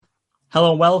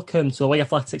Hello and welcome to Away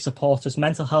Athletics Supporters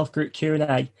Mental Health Group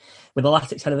Q&A with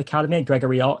Athletics Head of the Academy, Gregor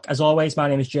Rioch. As always, my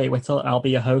name is WHITTLE and I'll be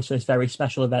your host for this very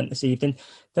special event this evening.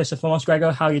 First and foremost,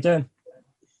 Gregor, how are you doing?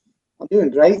 I'm doing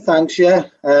great, thanks, yeah.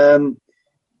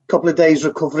 Couple of days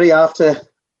recovery after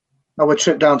our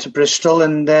trip down to Bristol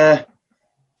and,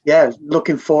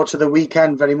 looking forward to the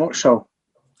weekend very much so.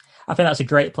 I think that's a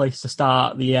great place to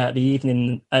start the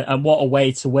evening, and what a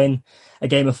way to win a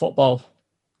game of football.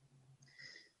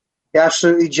 Yeah,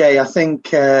 absolutely, Jay. I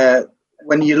think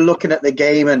when you're looking at the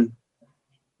game and,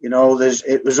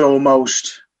 it was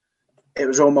almost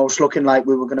looking like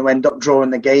we were going to end up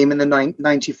drawing the game in the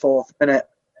 94th minute.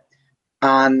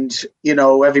 And,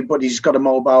 everybody's got a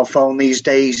mobile phone these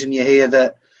days, and you hear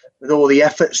that with all the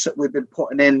efforts that we've been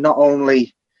putting in, not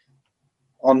only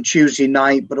on Tuesday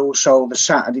night, but also the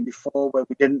Saturday before, where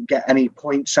we didn't get any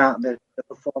points out of the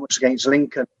performance against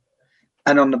Lincoln.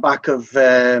 And on the back of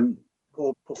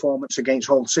poor performance against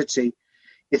Hull City,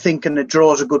 you're thinking the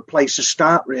draw's a good place to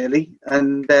start, really,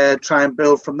 and try and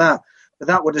build from that. But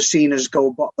that would have seen us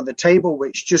go bottom of the table,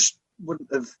 which just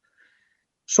wouldn't have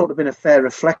sort of been a fair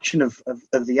reflection of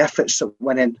the efforts that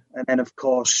went in. And then, of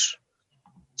course,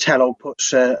 Tello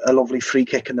puts a lovely free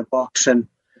kick in the box, and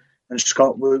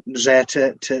Scott Wooten's there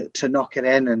to knock it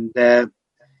in. And,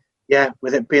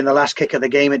 with it being the last kick of the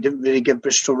game, it didn't really give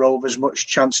Bristol Rovers much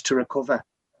chance to recover.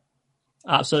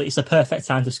 Absolutely, it's the perfect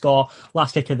time to score.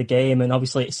 Last kick of the game, and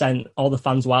obviously it sent all the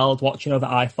fans wild watching over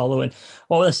iFollow. And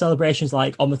what were the celebrations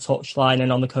like on the touchline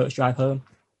and on the coach drive home?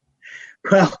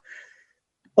 Well,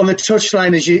 on the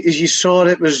touchline, as you saw,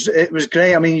 it was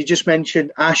great. I mean, you just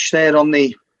mentioned Ash there on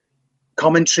the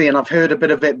commentary, and I've heard a bit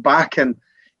of it back, and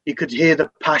you could hear the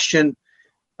passion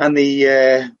and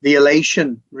the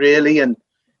elation, really. And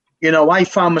I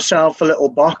found myself a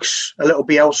little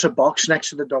Bielsa box next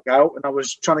to the dugout, and I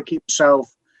was trying to keep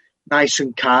myself nice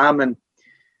and calm. And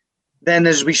then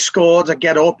as we scored, I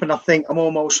get up and I think I'm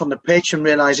almost on the pitch and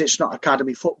realise it's not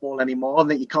academy football anymore,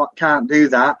 and that you can't do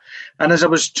that. And as I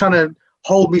was trying to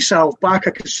hold myself back,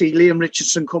 I could see Liam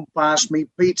Richardson come past me,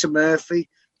 Peter Murphy,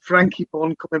 Frankie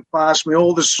Bunn coming past me,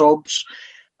 all the subs.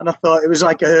 And I thought it was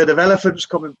like a herd of elephants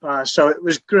coming past. So it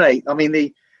was great. I mean,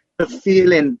 the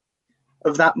feeling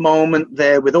of that moment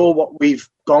there with all what we've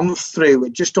gone through,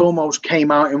 it just almost came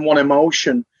out in one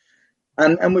emotion.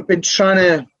 And we've been trying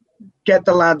to get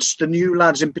the new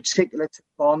lads in particular, to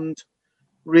bond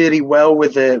really well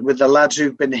with the lads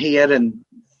who've been here and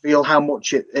feel how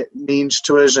much it means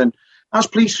to us. And I was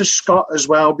pleased for Scott as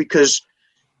well, because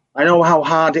I know how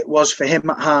hard it was for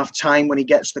him at half time when he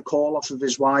gets the call off of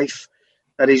his wife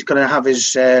that he's going to have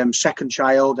his second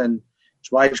child, and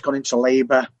his wife's gone into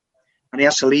labour, and he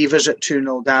has to leave us at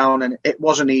 2-0 down, and it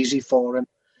wasn't easy for him.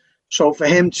 So for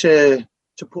him to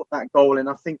put that goal in,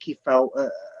 I think he felt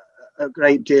a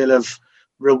great deal of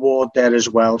reward there as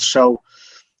well. So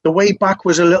the way back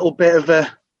was a little bit of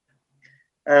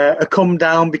a come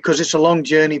down, because it's a long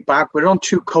journey back. We're on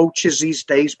 2 coaches these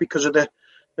days because of the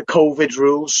COVID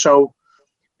rules, so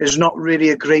there's not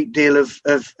really a great deal of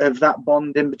that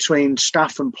bond in between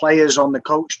staff and players on the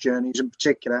coach journeys in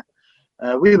particular.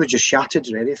 We were just shattered,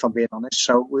 really, if I'm being honest.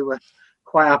 So we were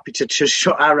quite happy to just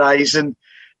shut our eyes and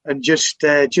just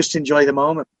enjoy the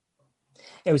moment.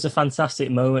 It was a fantastic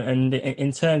moment, and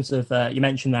in terms of you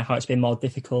mentioned there how it's been more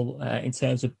difficult in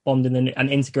terms of bonding and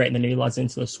integrating the new lads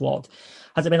into the squad.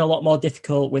 Has it been a lot more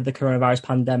difficult with the coronavirus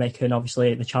pandemic and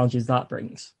obviously the challenges that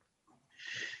brings?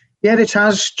 Yeah, it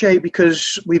has, Jay,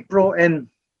 because we brought in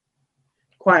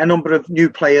quite a number of new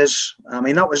players. I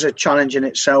mean, that was a challenge in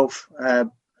itself,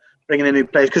 bringing in new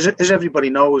players, because as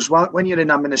everybody knows, when you're in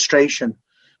administration,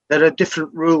 there are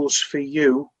different rules for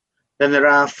you than there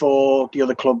are for the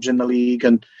other clubs in the league,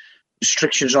 and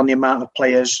restrictions on the amount of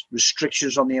players,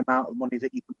 restrictions on the amount of money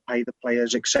that you can pay the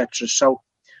players, etc. So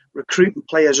recruiting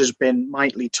players has been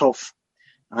mightily tough.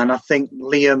 And I think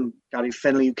Liam, Gary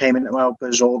Finley, who came in to help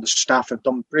us, all the staff have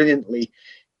done brilliantly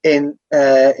in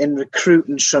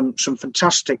recruiting some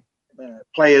fantastic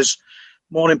players.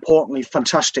 More importantly,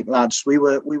 fantastic lads. We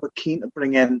were keen to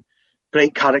bring in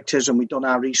great characters, and we'd done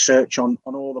our research on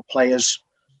all the players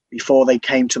before they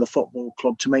came to the football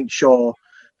club to make sure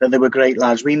that they were great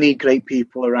lads. We need great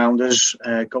people around us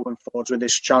going forward with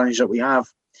this challenge that we have.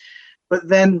 But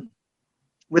then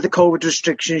with the COVID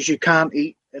restrictions, you can't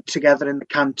eat together in the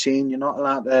canteen. You're not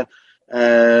allowed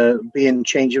to be in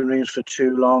changing rooms for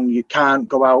too long. You can't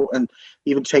go out and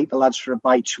even take the lads for a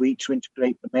bite to eat to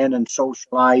integrate them in and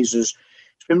socialise. It's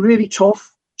been really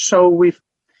tough. So we've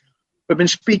been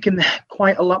speaking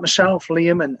quite a lot, myself,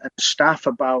 Liam, and staff,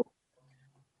 about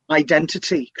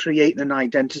identity, creating an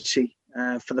identity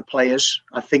for the players.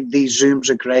 I think these Zooms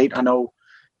are great. I know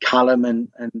Callum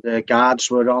and the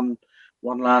guards were on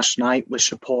one last night with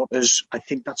supporters. I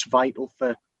think that's vital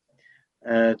for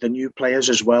the new players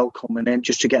as well coming in,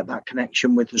 just to get that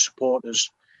connection with the supporters.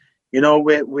 You know,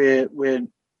 I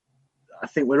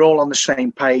think we're all on the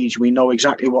same page. We know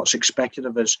exactly what's expected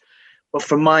of us. But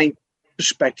from my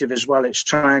perspective as well, it's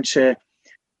trying to,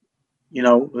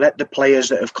 let the players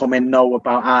that have come in know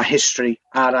about our history,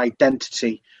 our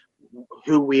identity,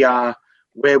 who we are,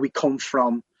 where we come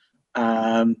from,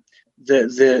 the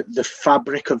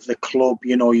fabric of the club.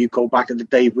 You go back to the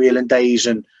Dave Whelan days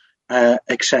and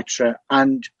etc.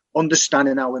 And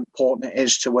understanding how important it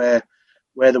is to wear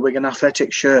the Wigan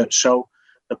Athletic shirt. So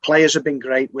the players have been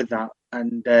great with that,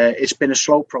 and it's been a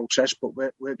slow process, but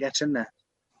we're getting there.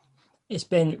 It's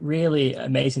been really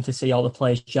amazing to see all the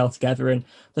players gel together and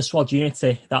the squad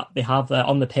unity that they have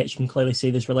on the pitch. You can clearly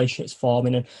see there's relationships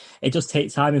forming, and it does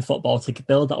take time in football to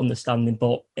build that understanding.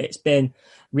 But it's been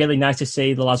really nice to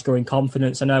see the lads growing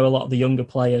confidence. I know a lot of the younger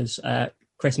players,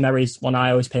 Chris Merry's one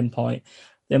I always pinpoint,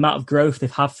 the amount of growth they've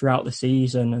had throughout the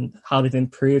season and how they've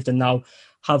improved and now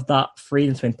have that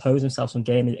freedom to impose themselves on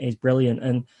game is brilliant.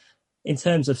 And in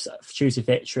terms of Tuesday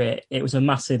victory, it was a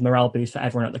massive morale boost for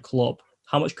everyone at the club.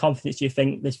 How much confidence do you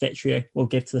think this victory will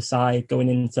give to the side going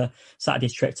into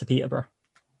Saturday's trip to Peterborough?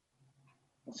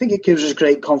 I think it gives us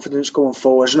great confidence going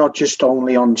forward, not just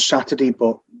only on Saturday,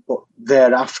 but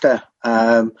thereafter. We,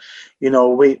 as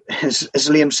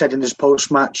Liam said in his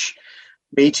post-match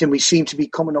meeting, we seem to be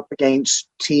coming up against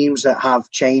teams that have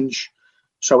change,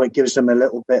 so it gives them a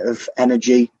little bit of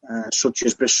energy, such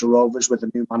as Bristol Rovers with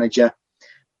a new manager.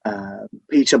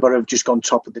 Peterborough have just gone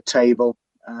top of the table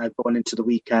going into the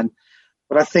weekend.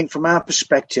 But I think from our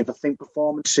perspective,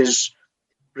 performances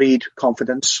breed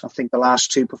confidence. I think the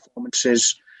last two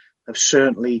performances have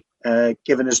certainly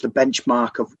given us the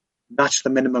benchmark of that's the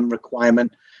minimum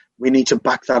requirement. We need to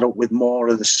back that up with more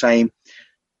of the same.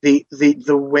 The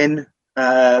win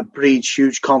breeds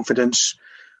huge confidence.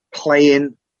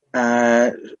 Playing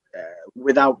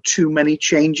without too many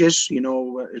changes.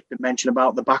 It's been mentioned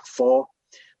about the back four.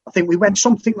 I think we went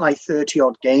something like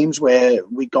 30-odd games where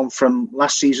we'd gone from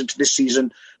last season to this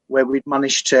season where we'd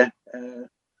managed to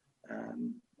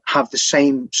have the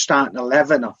same starting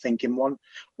 11, I think, in one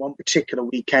particular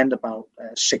weekend about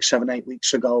 6, 7, 8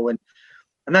 weeks ago. And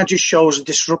that just shows a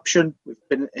disruption.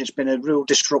 It's been a real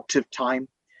disruptive time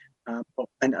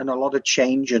and a lot of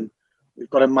change. And we've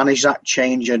got to manage that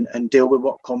change and deal with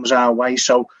what comes our way.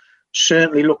 So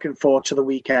certainly looking forward to the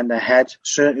weekend ahead.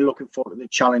 Certainly looking forward to the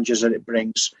challenges that it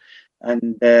brings.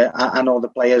 And I know the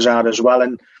players are as well.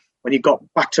 And when you've got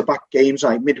back-to-back games,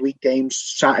 like midweek games,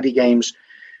 Saturday games,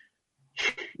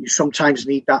 you sometimes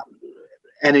need that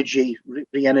energy,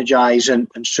 re-energise, and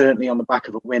certainly on the back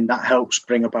of a win, that helps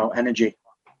bring about energy.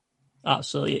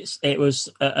 Absolutely. It was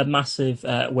a massive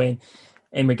win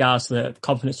in regards to the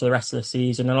confidence for the rest of the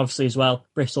season. And obviously as well,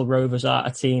 Bristol Rovers are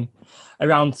a team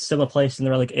around similar place in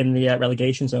the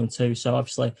relegation zone too. So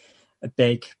obviously a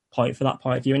big point for that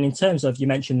point of view. And in terms of, you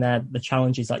mentioned there, the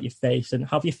challenges that you've faced, and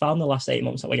how have you found the last 8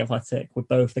 months at Wigan Athletic with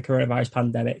both the coronavirus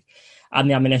pandemic and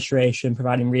the administration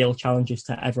providing real challenges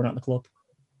to everyone at the club?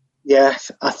 Yeah,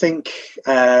 I think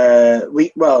we're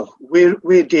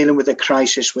dealing with a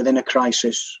crisis within a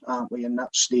crisis, aren't we? And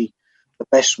that's the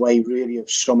best way really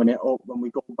of summing it up. When we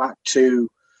go back to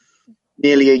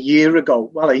nearly a year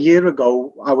ago,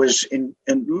 I was in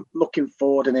looking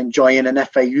forward and enjoying an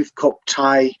FA Youth Cup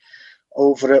tie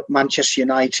over at Manchester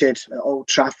United at Old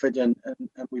Trafford, and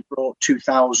we brought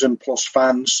 2,000 plus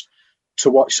fans to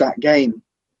watch that game.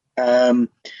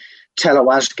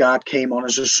 Tello Asgard came on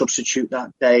as a substitute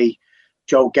that day.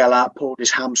 Joe Gellart pulled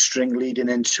his hamstring leading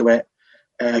into it.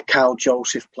 Kyle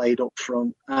Joseph played up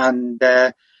front, and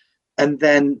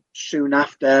then soon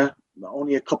after,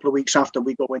 only a couple of weeks after,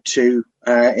 we go into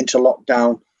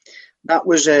lockdown. That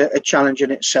was a challenge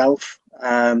in itself.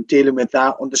 Dealing with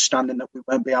that, understanding that we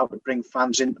won't be able to bring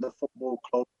fans into the football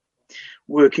club,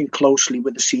 working closely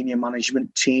with the senior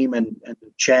management team and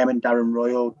Chairman Darren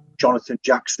Royal, Jonathan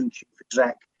Jackson, Chief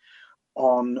Exec,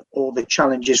 on all the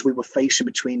challenges we were facing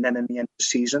between then and the end of the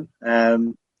season.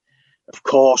 Of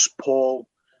course, Paul,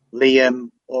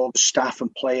 Liam, all the staff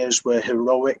and players were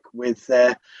heroic with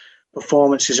their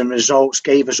performances and results,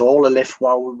 gave us all a lift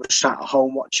while we were sat at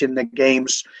home watching the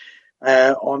games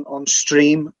on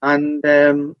stream. And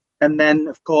then,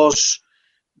 of course,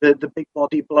 the big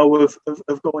body blow of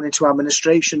going into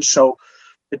administration. So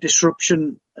the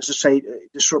disruption, as I say,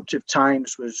 disruptive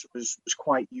times was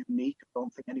quite unique. I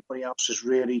don't think anybody else has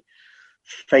really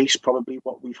faced probably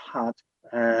what we've had,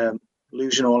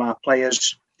 losing all our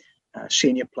players,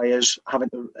 senior players, having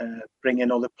to bring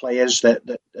in other players that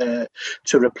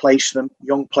to replace them,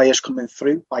 young players coming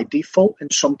through by default in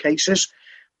some cases,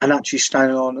 and actually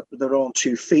standing on their own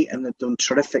 2 feet, and they've done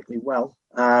terrifically well.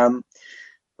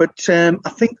 But I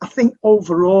think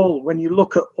overall, when you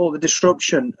look at all the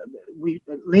disruption,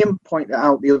 Liam pointed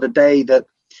out the other day that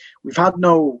we've had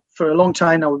for a long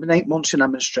time now, we've been 8 months in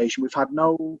administration, we've had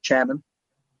no chairman,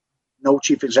 no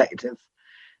chief executive,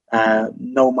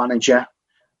 no manager,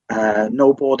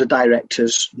 no board of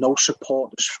directors, no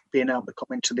supporters being able to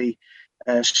come into the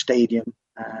stadium.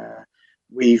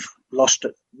 We've lost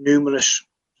numerous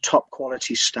top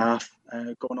quality staff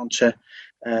going on to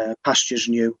pastures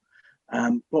new.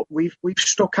 But we've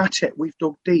stuck at it. We've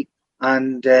dug deep,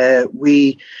 and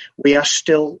we are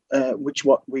still, which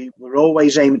what we were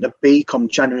always aiming to be come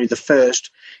January the 1st,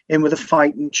 in with a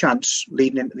fighting chance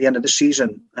leading into the end of the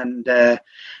season. And I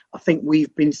think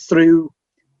we've been through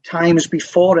times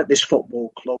before at this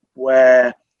football club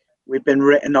where we've been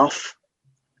written off,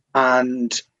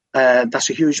 and that's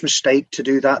a huge mistake to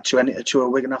do that to a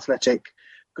Wigan Athletic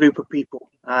group of people.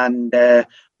 And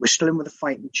we're still in with a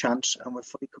fighting chance, and we're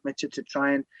fully committed to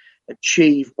try and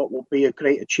achieve what will be a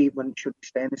great achievement should we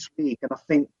stay in this league. And I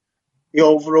think the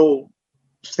overall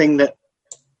thing that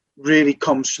really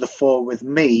comes to the fore with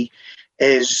me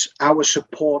is our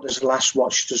supporters last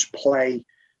watched us play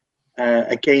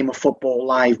a game of football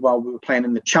live while we were playing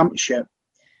in the Championship.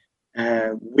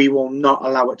 We will not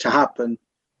allow it to happen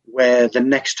where the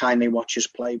next time they watch us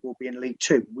play we'll be in League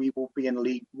Two. We will be in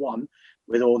League One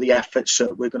with all the efforts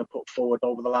that we're going to put forward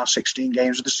over the last 16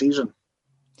 games of the season.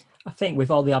 I think with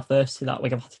all the adversity that we're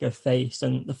going to have to go face,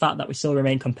 and the fact that we still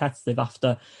remain competitive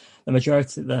after the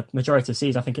majority of the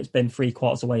season, I think it's been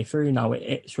 3/4 of the way through now.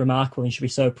 It's remarkable, and you should be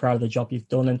so proud of the job you've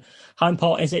done. And how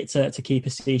important is it to keep a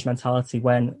siege mentality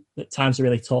when times are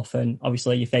really tough and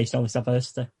obviously you're facing all this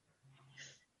adversity?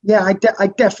 Yeah, I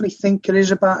definitely think it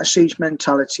is about a siege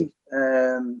mentality.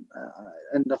 And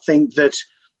I think that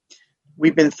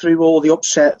we've been through all the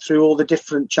upset, through all the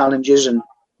different challenges, and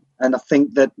I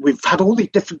think that we've had all these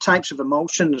different types of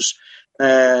emotions,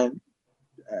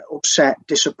 upset,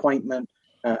 disappointment,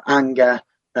 anger,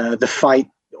 the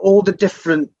fight, all the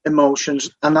different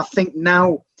emotions. And I think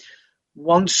now,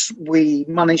 once we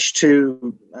manage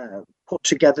to put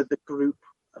together the group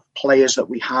of players that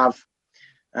we have,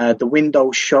 the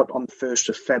window shut on the 1st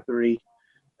of February.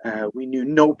 We knew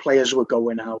no players were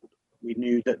going out. We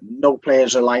knew that no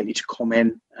players are likely to come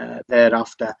in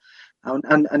thereafter.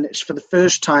 And it's for the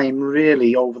first time,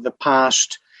 really, over the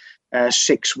past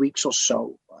 6 weeks or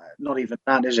so. Not even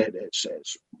that, is it? It's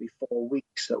probably 4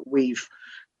 weeks that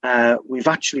we've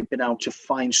actually been able to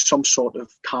find some sort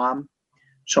of calm,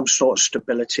 some sort of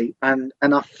stability. And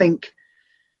I think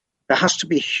there has to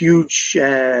be huge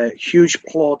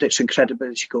plaudits and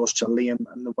credibility goes to Liam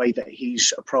and the way that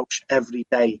he's approached every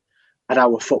day at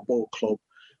our football club.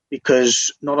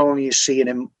 Because not only is seeing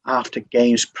him after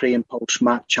games, pre and post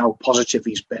match, how positive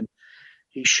he's been,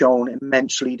 he's shown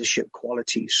immense leadership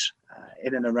qualities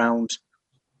in and around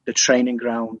the training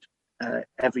ground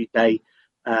every day.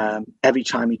 Every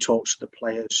time he talks to the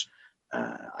players,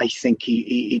 I think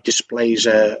he displays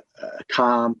a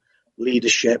calm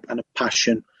leadership and a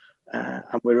passion.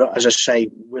 And we're, as I say,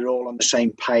 we're all on the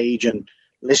same page. And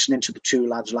listening to the two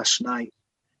lads last night,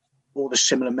 all the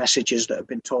similar messages that have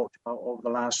been talked about over the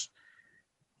last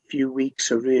few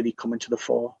weeks are really coming to the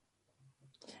fore.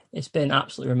 It's been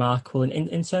absolutely remarkable. And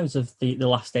in terms of the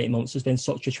last 8 months, there's been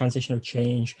such a transition of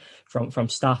change from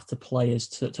staff to players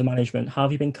to management. How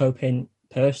have you been coping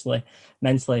personally,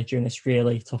 mentally during this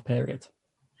really tough period?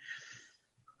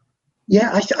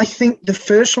 Yeah, I think the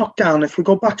first lockdown, if we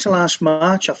go back to last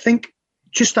March, I think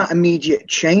just that immediate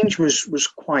change was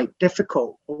quite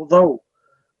difficult, although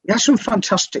we had some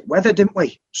fantastic weather, didn't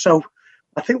we? So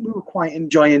I think we were quite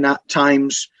enjoying at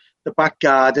times the back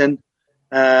garden.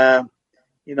 I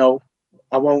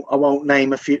won't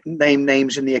name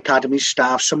names in the academy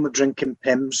staff. Some were drinking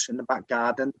Pimm's in the back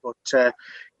garden, but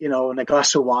and a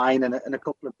glass of wine and a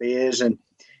couple of beers, and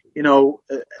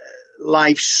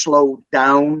life slowed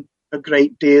down a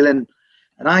great deal, and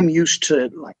I'm used to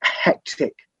like a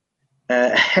hectic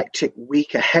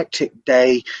week, a hectic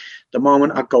day. The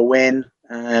moment I go in,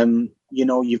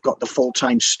 you've got the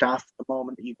full-time staff. The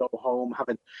moment that you go home,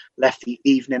 having left the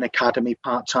evening academy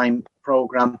part-time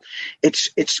program,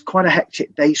 it's quite a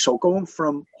hectic day. So going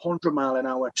from 100 mile an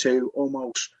hour to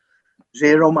almost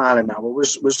 0 mile an hour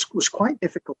was quite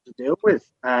difficult to deal with.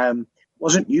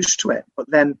 Wasn't used to it, but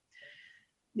then,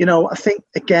 I think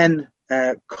again,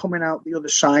 coming out the other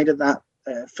side of that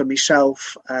for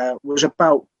myself was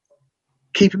about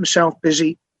keeping myself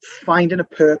busy, finding a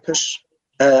purpose,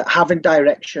 having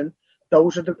direction.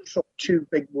 Those are the sort of two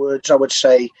big words I would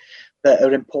say that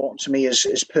are important to me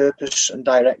is purpose and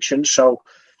direction. So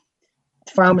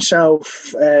I found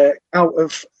myself out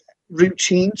of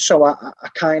routine. So I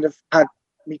kind of had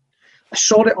I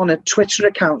saw it on a Twitter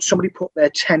account. Somebody put their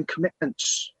 10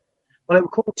 commitments. Well, they were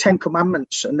called 10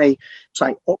 commandments, and it's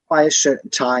like up by a certain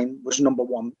time was number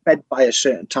 1, bed by a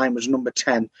certain time was number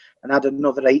 10, and had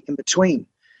another 8 in between.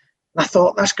 And I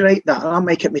thought, that's great, that, and I'll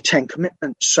make it my 10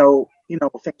 commitments. So,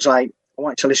 things like I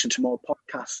wanted to listen to more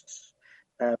podcasts,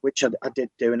 which I did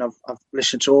do, and I've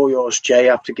listened to all yours, Jay.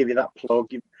 I have to give you that plug.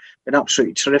 You've been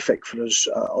absolutely terrific for us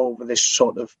over this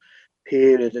sort of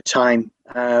period of time.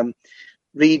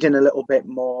 Reading a little bit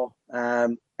more,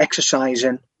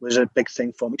 exercising was a big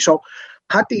thing for me. So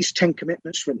I had these 10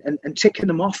 commitments and ticking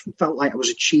them off and felt like I was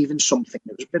achieving something.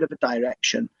 It was a bit of a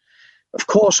direction. Of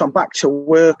course, I'm back to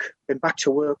work, been back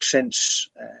to work since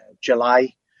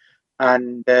July,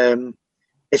 and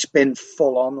it's been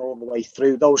full on all the way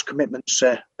through. Those commitments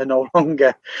are no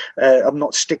longer, I'm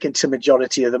not sticking to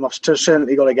majority of them. I've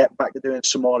certainly got to get back to doing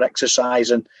some more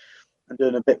exercise and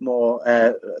doing a bit more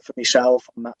for myself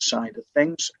on that side of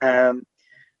things.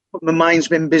 But my mind's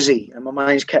been busy, and my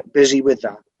mind's kept busy with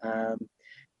that.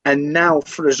 And now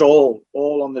for us all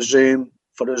on the Zoom,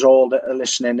 for us all that are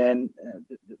listening in,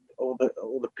 all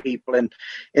the people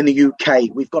in the UK,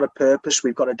 we've got a purpose,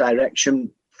 we've got a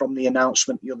direction. From the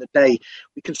announcement the other day,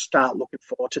 we can start looking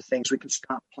forward to things, we can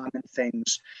start planning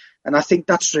things. And I think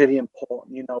that's really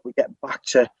important. We get back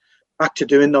to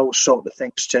doing those sort of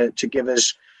things to give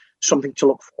us something to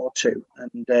look forward to,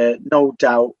 and no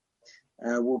doubt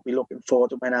we'll be looking forward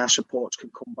to when our supporters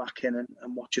can come back in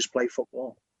and watch us play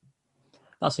football.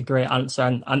 That's a great answer,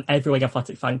 and every Wigan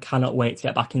Athletic fan cannot wait to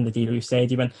get back in the Dealey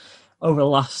Stadium. And over the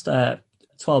last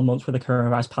 12 months with the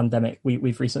coronavirus pandemic,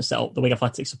 we've recently set up the Wigan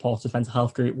Athletic Supporters Mental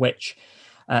Health Group, which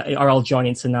are all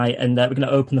joining tonight, and we're going to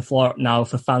open the floor up now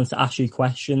for fans to ask you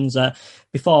questions.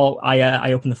 Before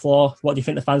I open the floor, what do you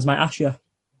think the fans might ask you?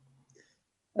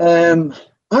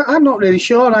 I'm not really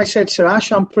sure. I said to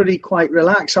Ash, I'm pretty quite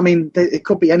relaxed. I mean, it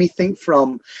could be anything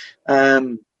from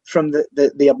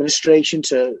the administration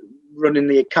to running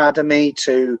the academy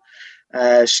to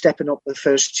stepping up the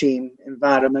first team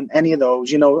environment. Any of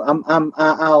those,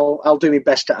 I'll do my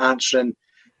best at answering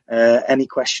any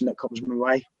question that comes my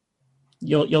way.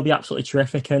 You'll be absolutely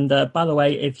terrific. And by the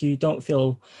way, if you don't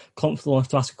feel comfortable enough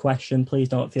to ask a question, please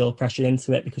don't feel pressured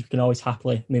into it, because we can always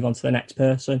happily move on to the next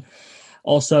person.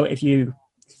 Also, if you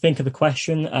think of a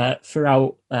question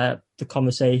throughout the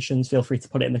conversations, feel free to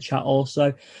put it in the chat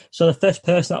also. So the first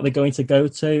person that we're going to go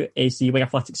to is the Wigan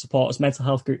Athletic Supporters Mental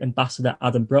Health Group Ambassador,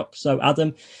 Adam Brooks. So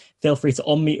Adam, feel free to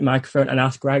unmute your microphone and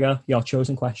ask Gregor your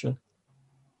chosen question.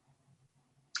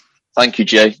 Thank you,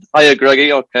 Jay. Hiya,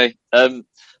 Gregor. Okay.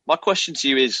 My question to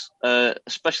you is,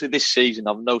 especially this season,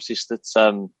 I've noticed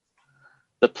that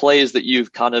the players that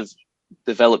you've kind of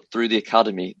developed through the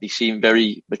academy, they seem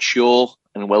very mature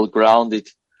and well-grounded.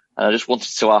 And I just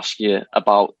wanted to ask you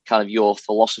about kind of your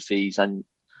philosophies and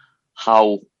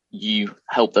how you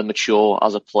help them mature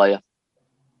as a player.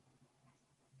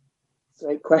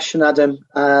 Great question, Adam.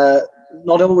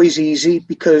 Not always easy,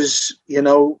 because,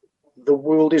 the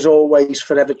world is always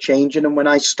forever changing. And when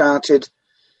I started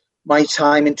my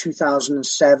time in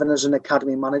 2007 as an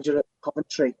academy manager at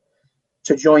Coventry,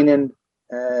 to join in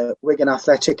Wigan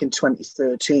Athletic in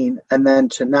 2013, and then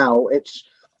to now, it's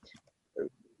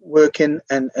working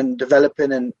and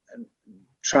developing and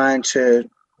trying to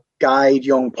guide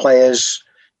young players,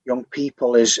 young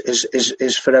people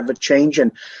is forever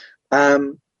changing. I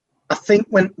think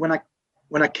when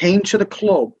I came to the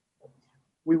club,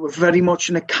 we were very much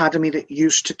an academy that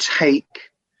used to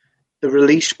take the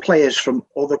released players from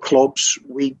other clubs.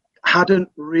 We hadn't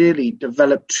really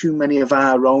developed too many of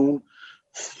our own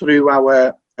through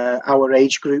our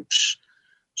age groups.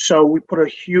 So we put a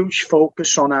huge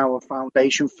focus on our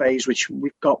foundation phase, which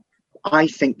we've got, I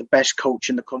think, the best coach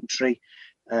in the country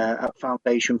at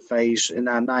foundation phase in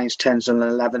our 9s, 10s and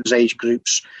 11s age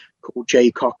groups, called Jay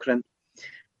Cochran.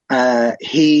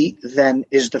 He then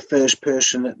is the first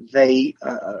person that they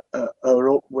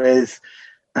are up with,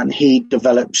 and he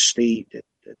develops the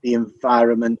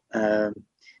environment.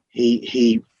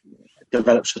 He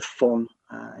develops the fun.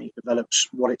 He develops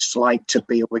what it's like to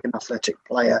be a Wigan Athletic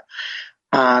player.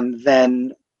 And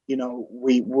then,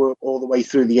 we work all the way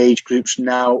through the age groups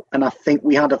now. And I think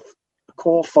we had a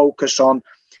core focus on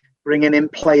bringing in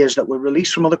players that were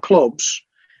released from other clubs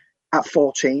at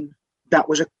 14. That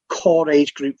was a core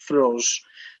age group for us.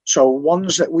 So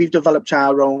ones that we've developed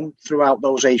our own throughout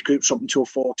those age groups up until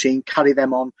 14, carry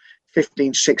them on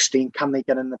 15, 16. Can they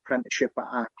get an apprenticeship at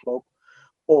our club?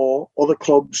 or other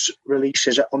clubs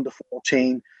releases at under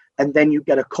 14. And then you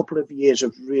get a couple of years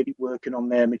of really working on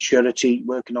their maturity,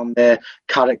 working on their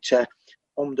character,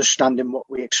 understanding what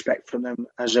we expect from them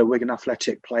as a Wigan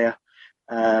Athletic player,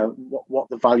 what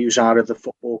the values are of the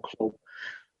football club.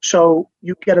 So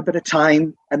you get a bit of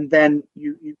time, and then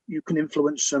you can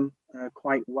influence them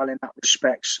quite well in that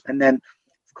respects. And then,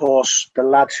 of course, the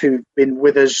lads who've been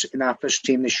with us in our first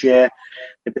team this year,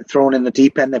 they've been thrown in the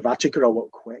deep end. They've had to grow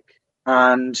up quick,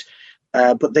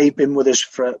 but they've been with us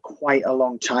for quite a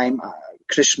long time.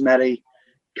 Chris Merry,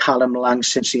 Callum Lang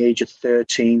since the age of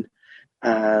 13,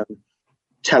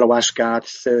 Tello Asgard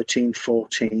 13,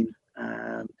 14,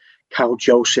 Cal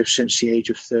Joseph since the age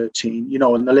of 13.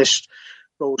 And the list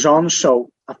goes on. So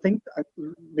I think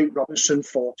Luke Robinson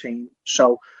 14.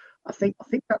 So I think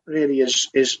that really is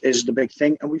the big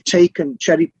thing. And we've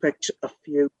cherry picked a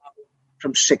few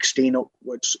from 16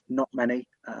 upwards, not many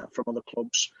from other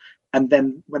clubs. And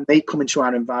then when they come into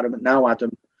our environment now,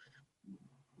 Adam,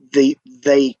 they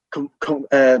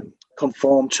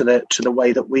conform to the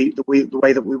way that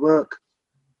we work.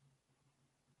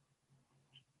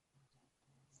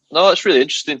 No, that's really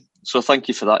interesting. So thank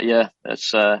you for that. Yeah,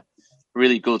 it's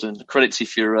really good, and credit to you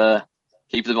for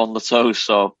keeping them on the toes.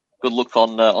 So good luck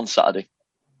on Saturday.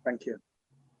 Thank you.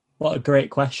 What a great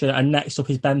question. And next up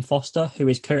is Ben Foster, who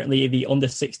is currently the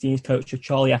under-16s coach of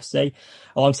Charlie FC,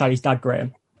 alongside his dad,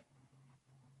 Graham.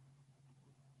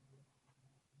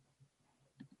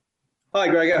 Hi,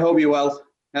 Gregor. I hope you're well.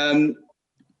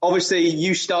 Obviously,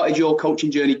 you started your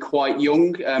coaching journey quite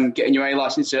young, getting your A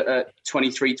licence at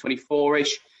 23,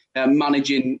 24-ish,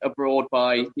 managing abroad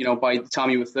by the time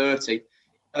you were 30.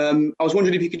 I was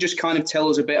wondering if you could just kind of tell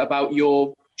us a bit about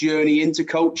your journey into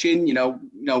coaching,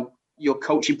 your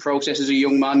coaching process as a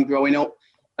young man growing up,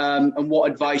 and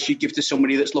what advice you'd give to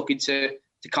somebody that's looking to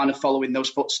kind of follow in those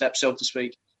footsteps, so to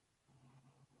speak.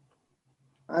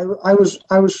 I was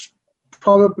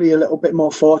probably a little bit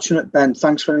more fortunate, Ben.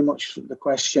 Thanks very much for the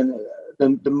question.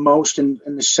 The most in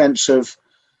the sense of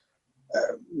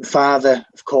my father,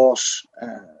 of course,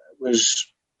 was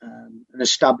an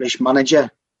established manager.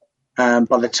 By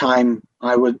the time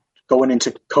I was going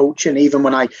into coaching, even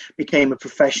when I became a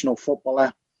professional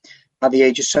footballer at the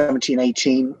age of 17,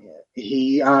 18,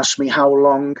 he asked me how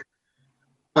long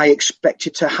I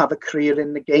expected to have a career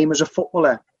in the game as a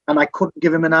footballer. And I couldn't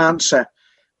give him an answer.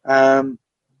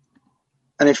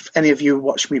 And if any of you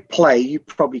watch me play, you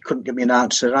probably couldn't give me an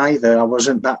answer either. I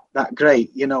wasn't that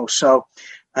great, So,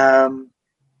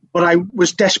 but I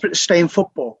was desperate to stay in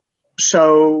football.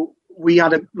 So we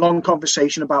had a long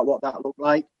conversation about what that looked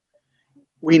like.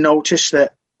 We noticed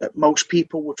that most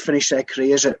people would finish their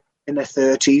careers in their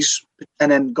 30s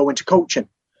and then go into coaching.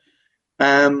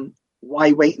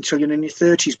 Why wait until you're in your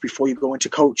 30s before you go into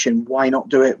coaching? Why not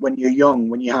do it when you're young,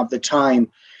 when you have the time?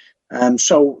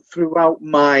 So throughout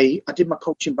I did my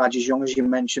coaching badge as young as you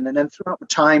mentioned, and then throughout my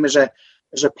time as a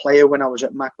player, when I was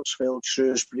at Macclesfield,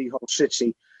 Shrewsbury, Hull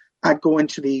City, I'd go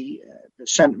into the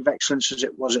Centre of Excellence, as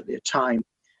it was at the time,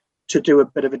 to do a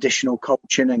bit of additional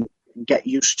coaching and get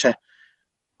used to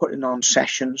putting on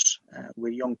sessions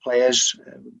with young players,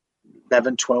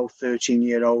 11, 12,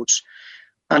 13-year-olds.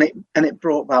 And it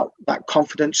brought about that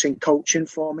confidence in coaching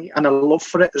for me, and a love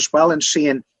for it as well, and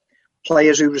seeing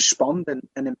players who respond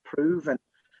and improve. And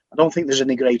I don't think there's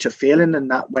any greater feeling than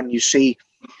that when you see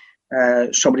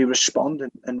somebody respond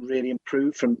and really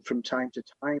improve from time to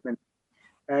time. And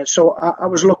so I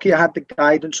was lucky I had the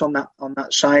guidance on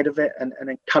that side of it, and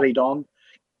then carried on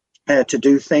to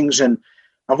do things. And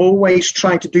I've always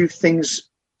tried to do things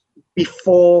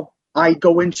before I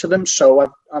go into them. So I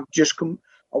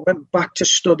went back to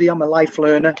study. I'm a life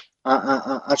learner.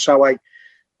 That's how I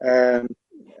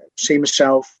see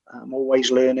myself. I'm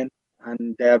always learning,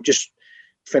 and I've just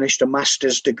finished a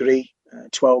master's degree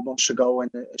 12 months ago in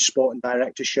sport and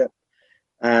directorship.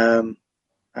 I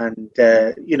think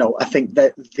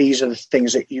that these are the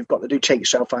things that you've got to do. Take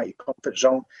yourself out of your comfort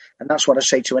zone, and that's what I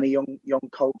say to any young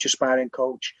coach, aspiring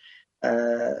coach.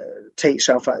 Take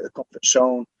yourself out of the comfort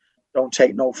zone. Don't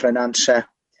take no for an answer.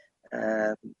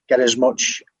 Get as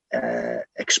much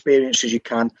experience as you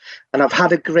can. And I've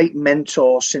had a great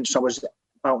mentor since I was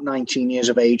about 19 years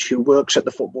of age, who works at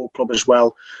the football club as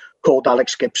well, called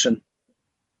Alex Gibson.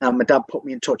 And my dad put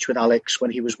me in touch with Alex when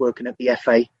he was working at the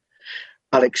FA.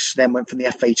 Alex then went from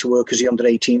the FA to work as the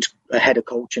under-18s, head of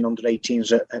coaching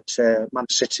under-18s at Man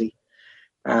City.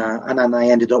 And then I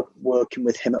ended up working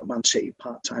with him at Man City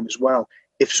part-time as well.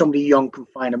 If somebody young can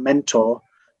find a mentor,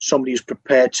 somebody who's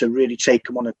prepared to really take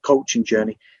them on a coaching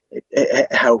journey,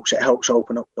 it helps. It helps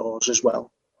open up doors as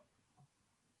well.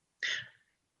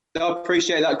 I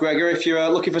appreciate that, Gregor. If you're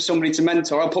looking for somebody to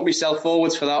mentor, I'll put myself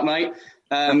forwards for that, mate.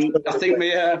 I think my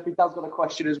dad's got a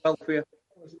question as well for you.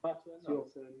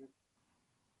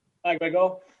 Hi, Gregor.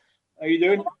 How are you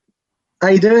doing? How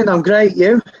you doing? I'm great.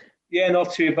 You? Yeah,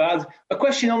 not too bad. A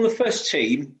question on the first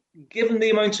team. Given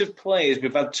the amount of players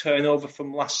we've had turnover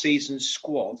from last season's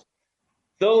squad,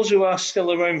 those who are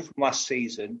still around from last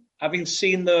season, having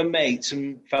seen their mates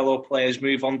and fellow players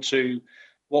move on to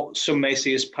what some may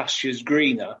see as pastures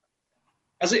greener,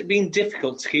 has it been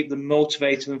difficult to keep them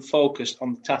motivated and focused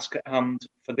on the task at hand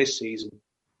for this season?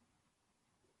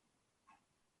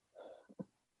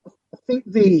 I think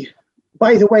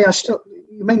by the way,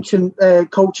 you mentioned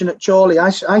coaching at Chorley.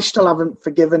 I still haven't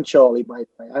forgiven Chorley, by the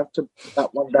way. I have to put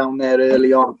that one down there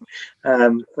early on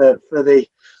for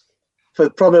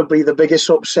probably the biggest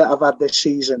upset I've had this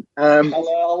season.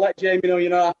 I'll let Jamie know you're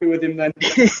not happy with him then.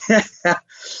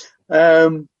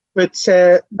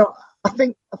 No, I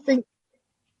think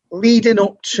leading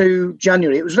up to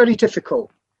January, it was very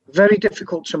difficult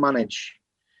to manage.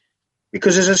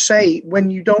 Because, as I say,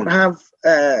 when you don't have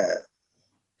a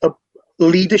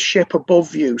leadership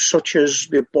above you, such as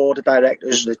the board of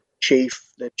directors, the chief,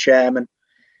 the chairman,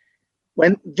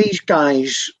 when these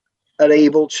guys are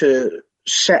able to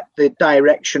set the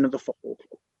direction of the football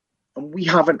club, and we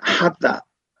haven't had that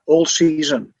all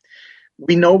season.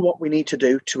 We know what we need to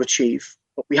do to achieve,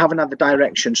 but we haven't had the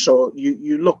direction. So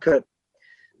you look at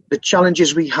the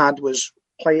challenges we had was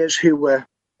players who were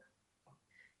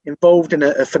involved in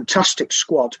a fantastic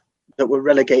squad that were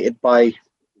relegated by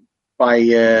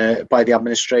the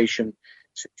administration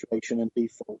situation and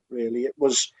default. Really, it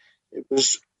was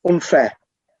unfair,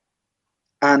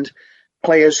 and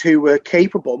players who were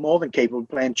capable, more than capable, of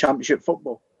playing championship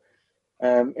football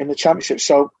in the championship.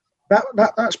 So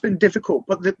that's been difficult.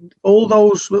 But all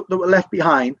those that were left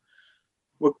behind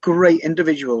were great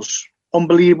individuals,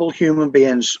 unbelievable human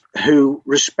beings who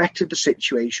respected the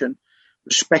situation,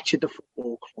 respected the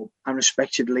football club, and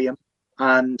respected Liam,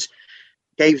 and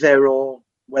gave their all.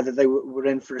 Whether they were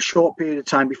in for a short period of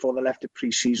time before they left the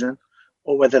pre-season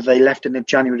or whether they left in the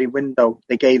January window,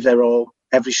 they gave their all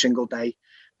every single day.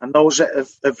 And those that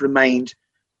have remained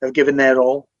have given their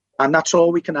all. And that's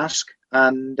all we can ask.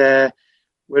 And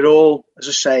we're all, as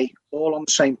I say, all on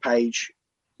the same page,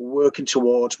 working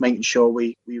towards making sure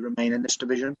we remain in this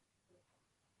division.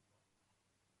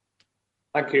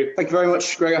 Thank you. Thank you very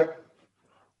much, Gregor.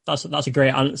 That's a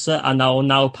great answer, and I'll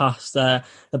now pass the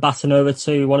baton over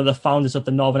to one of the founders of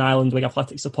the Northern Ireland Wing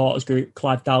Athletic Supporters Group,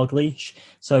 Clive Dalgleish.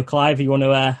 So, Clive, you want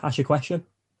to ask your question?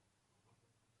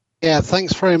 Yeah,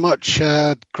 thanks very much,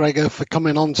 Gregor, for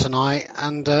coming on tonight.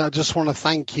 And I just want to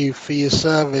thank you for your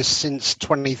service since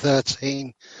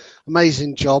 2013.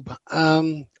 Amazing job.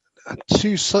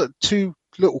 Two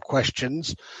little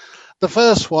questions. The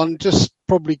first one, just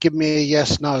probably give me a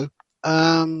yes/no.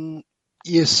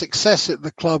 Your success at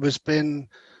the club has been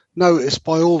noticed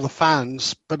by all the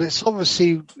fans, but it's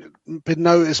obviously been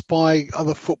noticed by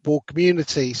other football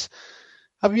communities.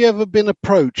 Have you ever been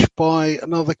approached by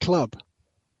another club?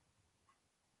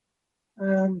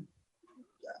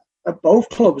 At both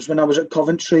clubs, when I was at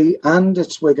Coventry and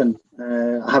at Wigan,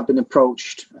 I have been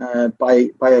approached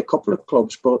by a couple of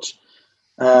clubs, but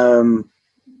I've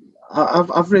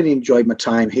really enjoyed my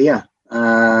time here.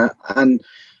 And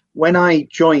when I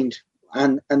joined,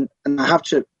 and I have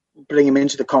to bring him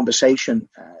into the conversation,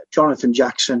 Jonathan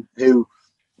Jackson, who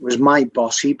was my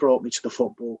boss, he brought me to the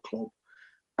football club.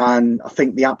 And I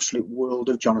think the absolute world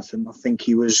of Jonathan. I think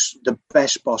he was the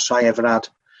best boss I ever had.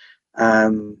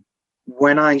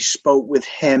 When I spoke with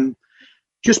him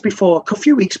a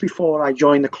few weeks before I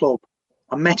joined the club,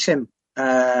 I met him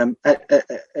at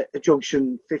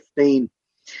Junction 15.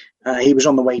 He was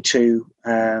on the way to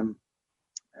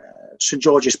St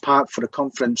George's Park for a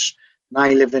conference, and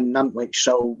I live in Nantwich,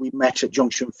 so we met at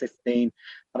Junction 15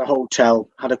 at a hotel,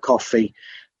 had a coffee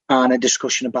and a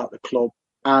discussion about the club.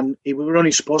 And we were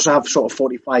only supposed to have sort of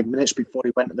 45 minutes before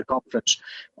he went to the conference,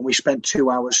 and we spent 2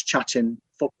 hours chatting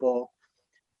football,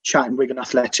 chatting Wigan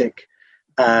Athletic,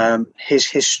 his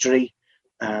history,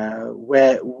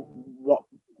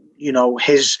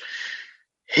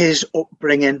 his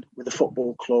upbringing with the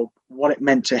football club, what it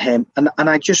meant to him. And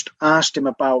I just asked him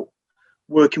about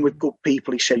working with good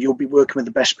people. He said, you'll be working with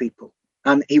the best people.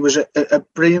 And he was a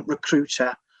brilliant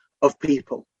recruiter of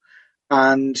people.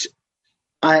 And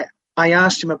I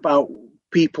asked him about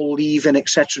people leaving,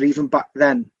 etc., even back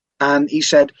then. And he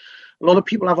said, a lot of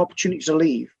people have opportunities to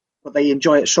leave, but they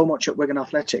enjoy it so much at Wigan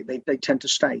Athletic, they tend to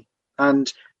stay.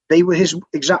 And they were his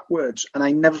exact words, and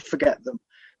I never forget them.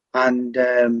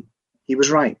 And he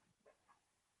was right.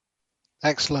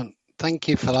 Excellent. Thank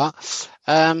you for that.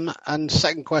 And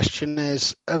second question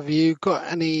is, have you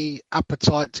got any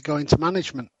appetite to go into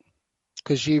management?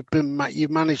 Because you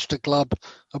managed a club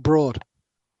abroad.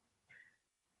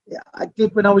 Yeah, I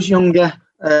did when I was younger.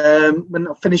 When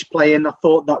I finished playing, I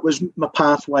thought that was my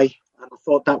pathway, and I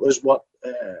thought that was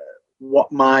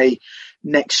what my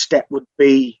next step would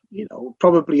be. You know,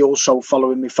 probably also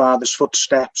following my father's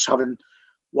footsteps, having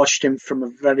watched him from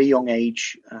a very young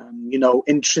age. You know,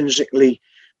 intrinsically,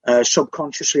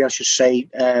 subconsciously, I should say,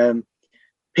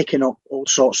 picking up all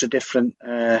sorts of different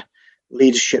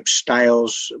leadership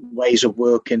styles, ways of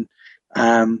working.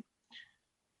 But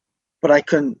I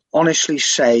can honestly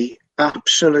say,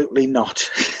 absolutely not.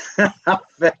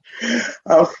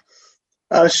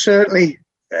 I've certainly.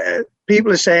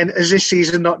 People are saying, "Has this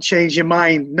season not changed your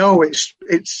mind?" No, it's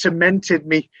cemented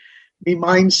me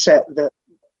mindset that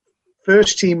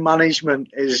first team management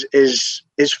is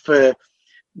for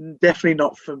definitely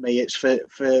not for me. It's for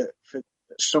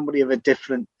somebody of a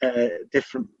different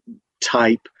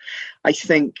type. I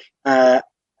think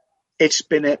it's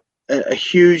been a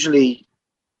hugely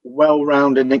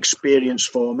well-rounded experience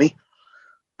for me.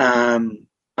 I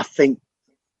think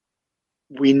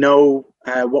we know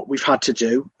what we've had to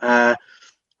do. I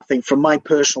think from my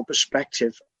personal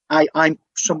perspective, I'm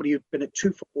somebody who's been at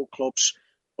 2 football clubs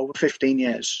over 15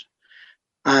 years.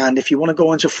 And if you want to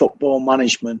go into football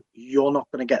management, you're not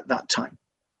going to get that time.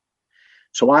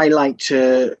 So I like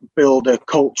to build a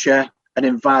culture, an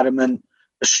environment,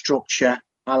 a structure.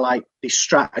 I like the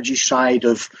strategy side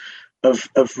of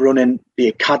running the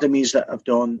academies that I've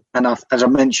done. And as I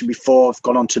mentioned before, I've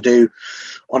gone on to do,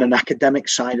 on an academic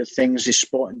side of things, this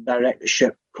sporting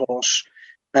directorship course,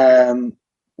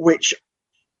 which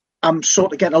I'm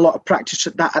sort of getting a lot of practice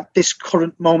at that at this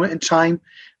current moment in time.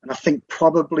 And I think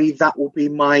probably that will be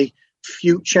my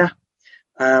future,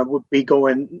 would be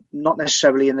going, not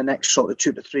necessarily in the next sort of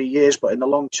 2 to 3 years, but in the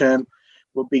long term,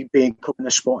 will be becoming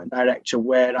a sporting director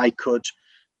where I could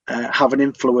have an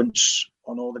influence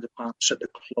on all the departments at the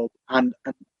club and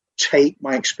take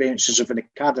my experiences of an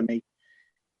academy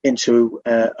into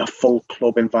a full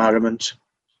club environment.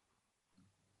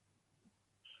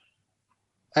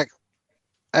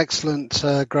 Excellent,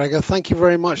 Gregor. Thank you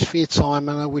very much for your time,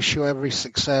 and I wish you every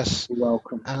success. You're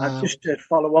welcome. Just to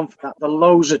follow on from that, the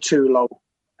lows are too low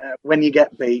when you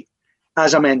get beat.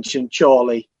 As I mentioned,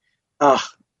 Chorley,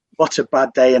 what a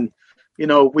bad day. And, you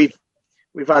know, we've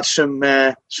had some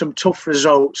tough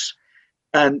results,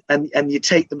 and you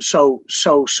take them so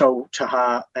to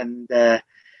heart. And the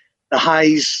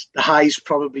highs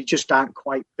probably just aren't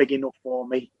quite big enough for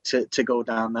me to go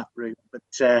down that route.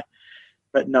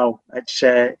 But no, it's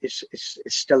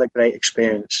still a great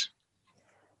experience.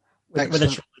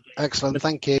 Excellent.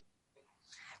 Thank you.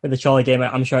 With the Chorley game,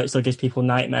 I'm sure it still gives people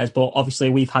nightmares, but obviously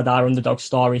we've had our underdog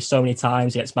stories so many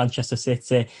times against Manchester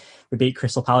City. We beat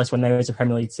Crystal Palace when they was a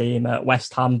Premier League team,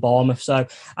 West Ham, Bournemouth. So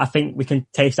I think we can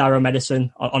taste our own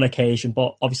medicine on occasion,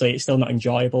 but obviously it's still not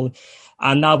enjoyable.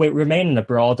 And now we're remaining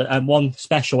abroad. And one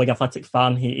special Wigan Athletic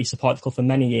fan, he supported the club for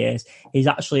many years. He's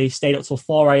actually stayed up till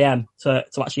 4 a.m. to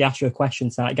actually ask you a question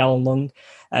tonight, Gallon Lung. Do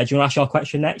you want to ask your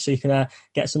question next so you can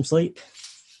get some sleep?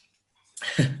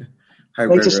 Hi,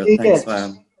 Gregor. Thanks.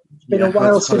 It's been a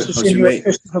while since we've seen you at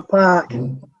Christopher Park.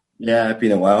 Yeah, it's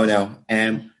been a while now.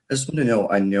 I just want to know,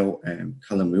 I know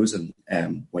Callum Wilson,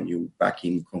 when you were back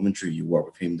in Coventry, you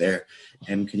worked with him there.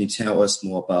 Can you tell us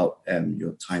more about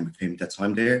your time with him, that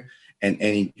time there? And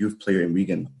any youth player in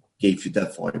Wigan gave you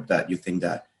that vibe that you think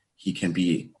that they can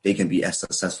be as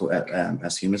successful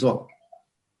as him as well?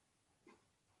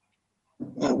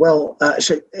 Well,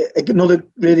 so another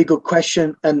really good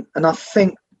question. And I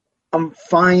think I'm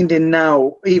finding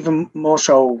now, even more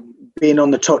so, being on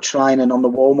the touchline and on the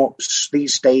warm-ups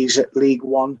these days at League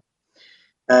One,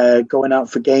 going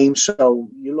out for games. So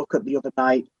you look at the other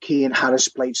night, Keane Harris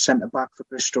played centre-back for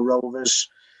Bristol Rovers.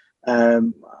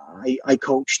 I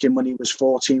coached him when he was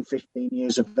 14, 15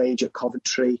 years of age at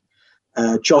Coventry.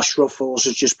 Josh Ruffles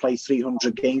has just played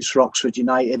 300 games for Oxford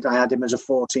United. I had him as a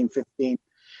 14, 15,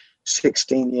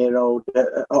 16-year-old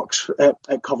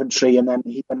at Coventry, and then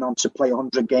he went on to play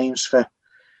 100 games for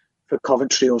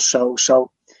Coventry or so.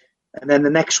 And then the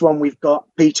next one we've got,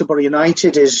 Peterborough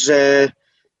United, is the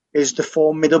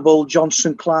formidable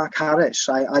Johnson Clark Harris.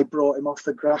 I brought him off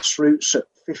the grassroots at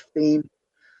 15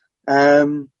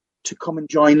 to come and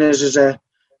join us as a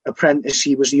apprentice.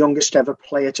 He was the youngest ever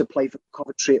player to play for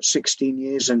Coventry at 16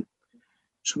 years and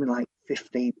something like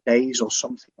 15 days or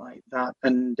something like that,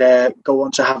 and go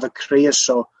on to have a career.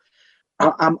 So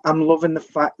I'm loving the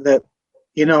fact that,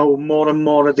 you know, more and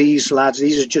more of these lads,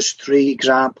 these are just 3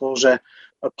 examples, are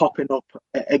popping up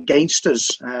against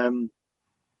us.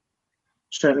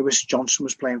 certainly wish Johnson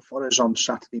was playing for us on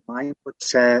Saturday night, but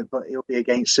he'll be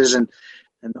against us, and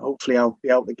hopefully I'll be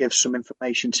able to give some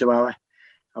information to our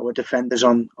defenders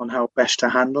on how best to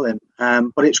handle him.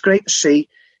 But it's great to see,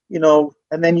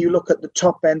 and then you look at the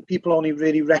top end, people only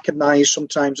really recognise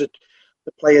sometimes that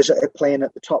the players that are playing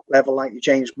at the top level, like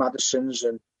James Maddisons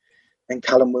and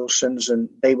Callum Wilsons, and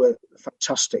they were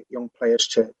fantastic young players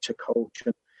to coach.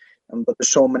 But there's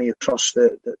so many across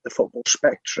the football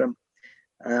spectrum.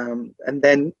 And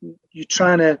then you're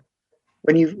trying to,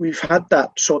 when we've had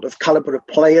that sort of calibre of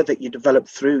player that you develop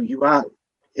through,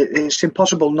 it's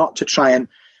impossible not to try and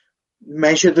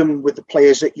measure them with the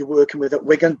players that you're working with at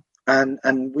Wigan.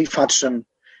 And we've had some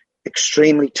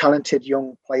extremely talented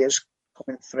young players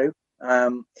coming through.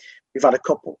 We've had a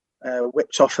couple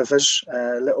whipped off of us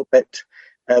a little bit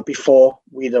before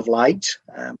we'd have liked,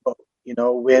 but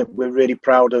we're really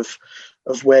proud of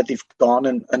where they've gone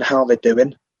and how they're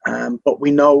doing. But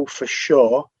we know for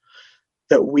sure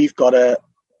that we've got a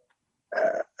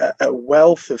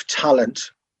wealth of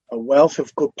talent, a wealth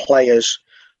of good players,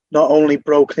 not only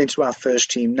broken into our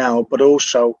first team now, but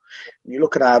also when you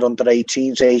look at our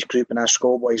under-18s age group and our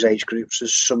schoolboys age groups,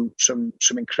 there's some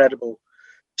incredible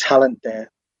talent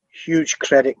there. Huge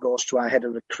credit goes to our head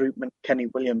of recruitment, Kenny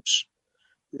Williams,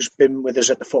 who's been with us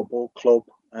at the football club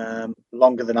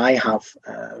longer than I have,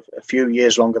 a few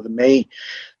years longer than me.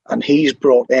 And he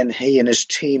and his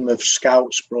team of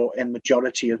scouts brought in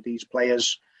majority of these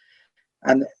players.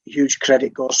 And huge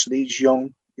credit goes to these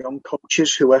young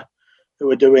coaches who are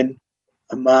doing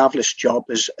a marvellous job,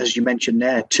 as you mentioned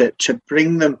there, to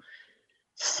bring them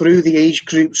through the age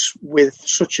groups with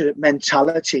such a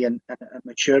mentality and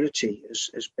maturity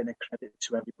has been a credit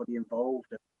to everybody involved.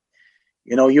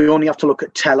 You only have to look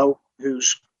at Tello, who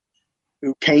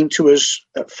came to us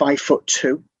at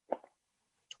 5'2",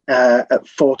 at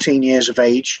 14 years of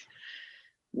age.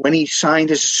 When he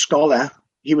signed as a scholar,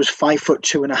 he was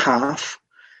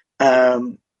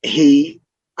 5'2.5". He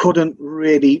couldn't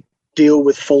really deal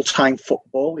with full-time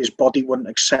football. His body wouldn't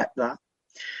accept that.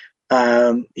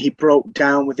 He broke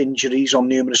down with injuries on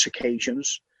numerous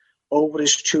occasions. Over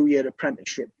his 2-year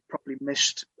apprenticeship, he probably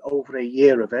missed over a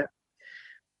year of it.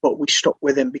 But we stuck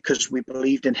with him because we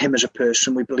believed in him as a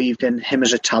person. We believed in him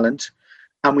as a talent.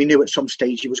 And we knew at some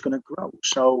stage he was going to grow.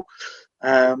 So,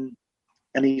 and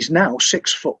he's now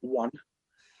 6'1".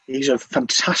 He's a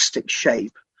fantastic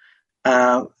shape.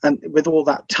 And with all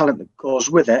that talent that goes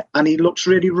with it. And he looks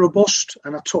really robust.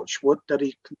 And I touch wood that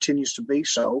he continues to be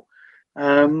so.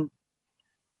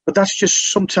 But that's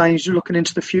just sometimes you're looking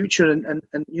into the future. And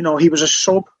he was a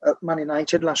sub at Man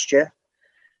United last year.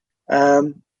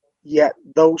 Yet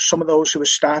some of those who are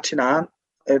starting aren't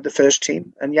the first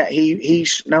team, and yet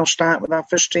he's now starting with our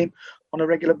first team on a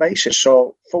regular basis.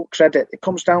 So full credit. It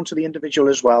comes down to the individual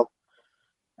as well,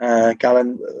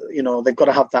 Galen. They've got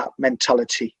to have that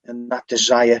mentality and that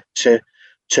desire to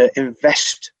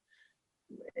invest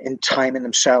in time in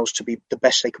themselves to be the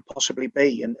best they could possibly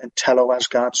be. And Tello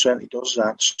Asgard certainly does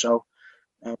that. So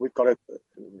we've got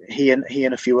he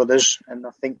and a few others, and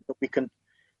I think that we can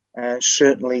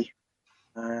certainly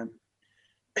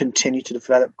continue to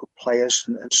develop good players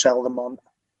and sell them on.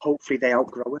 Hopefully they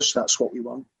outgrow us. That's what we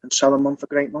want, and sell them on for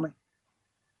great money.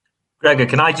 Gregor,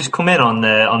 can I just come in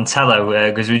on Tello,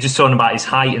 because we were just talking about his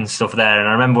height and stuff there, and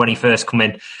I remember when he first come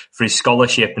in for his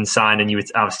scholarship and signed, and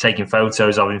I was taking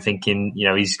photos of him thinking,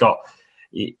 he's got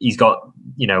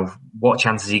what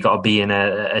chance has he got of being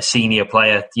a senior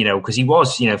player, because he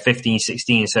was 15,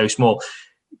 16, so small.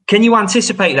 Can you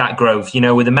anticipate that growth,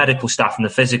 with the medical staff and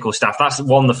the physical staff? That's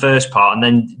the first part. And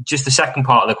then just the second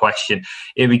part of the question,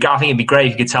 I think it'd be great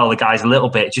if you could tell the guys a little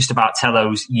bit just about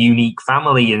Tello's unique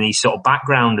family and his sort of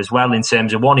background as well, in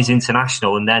terms of one is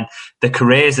international and then the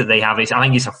careers that they have. I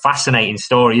think it's a fascinating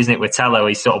story, isn't it, with Tello,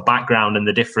 his sort of background and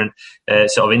the different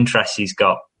sort of interests he's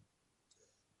got.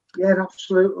 Yeah,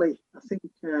 absolutely. I think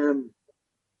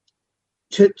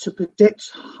to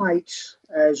predict height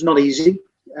is not easy.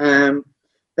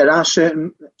 There are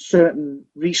certain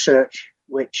research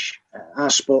which our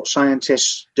sports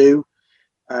scientists do.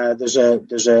 There's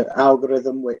a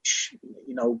algorithm which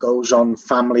goes on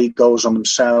family, goes on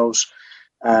themselves,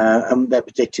 and their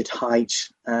predicted height.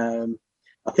 I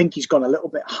think he's gone a little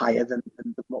bit higher than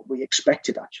what we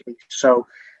expected actually. So,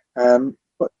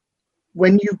 but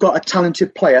when you've got a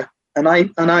talented player, and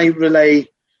I relay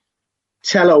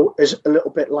Tello is a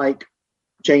little bit like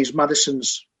James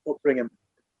Maddison's upbringing.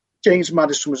 James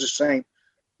Maddison was the same,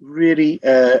 really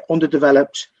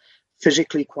underdeveloped,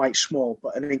 physically quite small,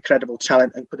 but an incredible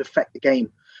talent and could affect the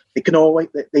game.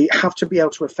 They have to be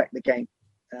able to affect the game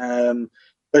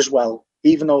as well,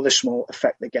 even though they're small,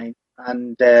 affect the game.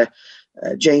 And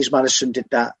James Maddison did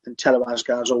that, and Tello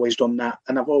Asgard's always done that.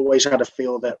 And I've always had a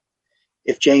feel that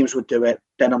if James would do it,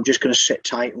 then I'm just going to sit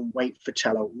tight and wait for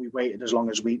Tello. We waited as long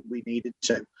as we needed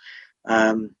to.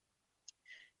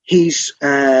 He's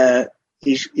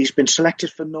been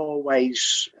selected for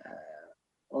Norway's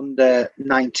under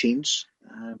 19s.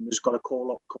 He's got a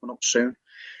call up coming up soon.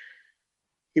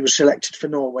 He was selected for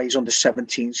Norway's under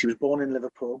 17s. He was born in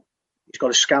Liverpool. He's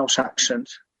got a Scouse accent.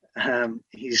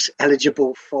 He's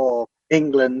eligible for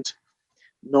England,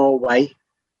 Norway,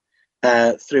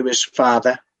 through his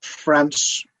father,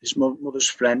 France, his mother's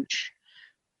French,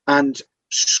 and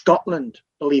Scotland,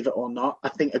 believe it or not. I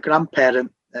think a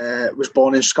grandparent was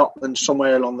born in Scotland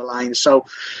somewhere along the line. So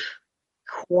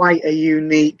quite a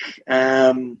unique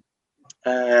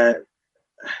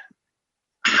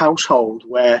household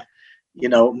where,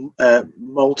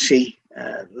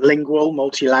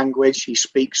 multi-language. He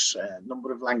speaks a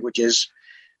number of languages.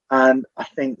 And I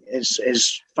think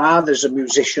his father's a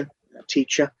musician, a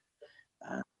teacher.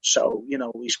 So,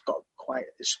 he's got quite,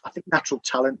 I think natural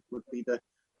talent would be the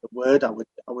word I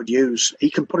would use. He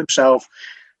can put himself,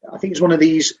 I think it's one of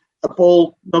these, a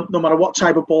ball, no matter what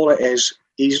type of ball it is,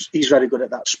 he's very good at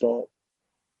that sport.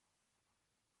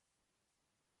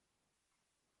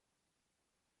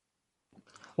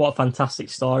 What a fantastic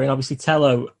story. And obviously,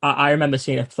 Tello, I remember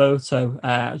seeing a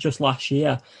photo just last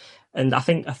year. And I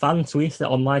think a fan tweeted it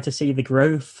online to see the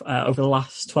growth over the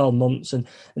last 12 months. And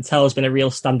Tello's been a real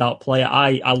standout player.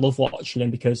 I love watching him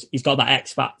because he's got that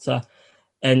X factor.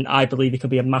 And I believe he could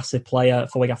be a massive player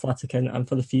for Wigan Athletic and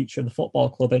for the future of the football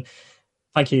club. And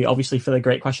thank you, obviously, for the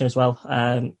great question as well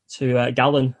to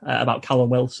Gallon about Callum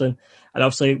Wilson. And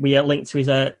obviously, we linked to his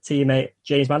teammate,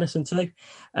 James Maddison, too.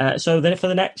 So then for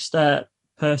the next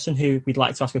person who we'd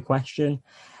like to ask a question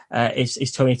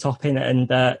is Tony Toppin.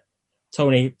 And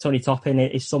Tony Toppin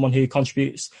is someone who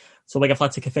contributes to the Wigan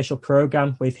Athletic official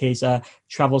programme with his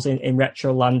travels in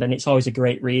retro land, and it's always a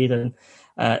great read. And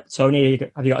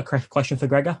Tony, have you got a question for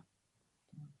Gregor?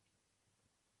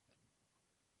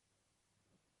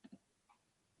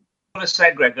 I want to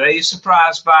say, Gregor, are you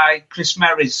surprised by Chris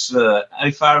Merry's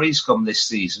how far he's come this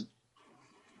season?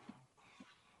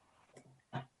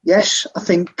 Yes, I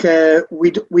think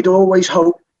we'd always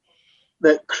hope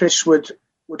that Chris would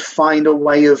find a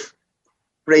way of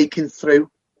breaking through.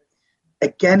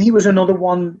 Again, he was another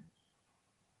one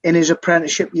in his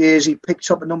apprenticeship years. He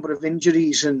picked up a number of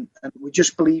injuries, and we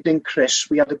just believed in Chris.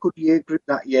 We had a good year group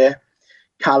that year.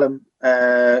 Callum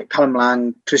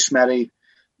Lang, Chris Merry,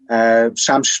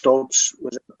 Sam Stubbs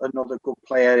was another good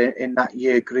player in that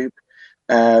year group.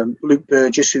 Luke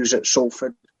Burgess, who's at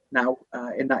Salford now,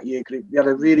 in that year group. We had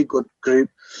a really good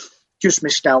group. Just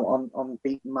missed out on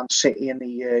beating Man City in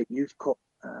the Youth Cup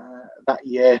that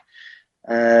year.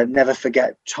 Never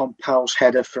forget Tom Powell's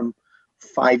header from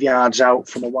 5 yards out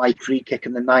from a wide free kick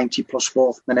in the 90 plus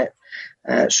 4th minute,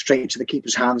 straight to the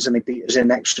keeper's hands, and they beat us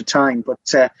in extra time. But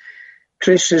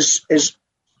Chris is,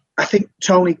 I think,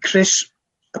 Tony, Chris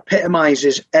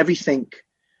epitomises everything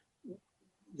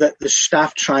that the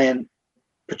staff try and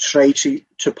portray to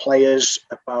players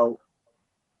about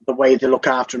the way they look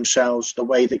after themselves, the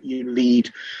way that you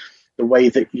lead, the way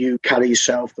that you carry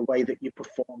yourself, the way that you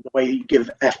perform, the way that you give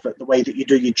effort, the way that you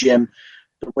do your gym,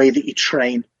 the way that you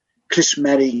train. Chris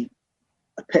Merry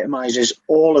epitomises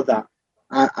all of that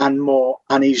and more,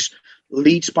 and he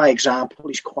leads by example.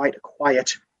 He's quite a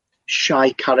quiet,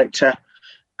 shy character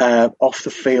off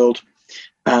the field,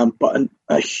 but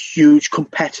a huge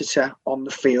competitor on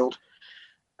the field.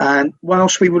 And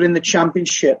whilst we were in the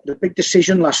Championship, the big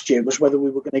decision last year was whether we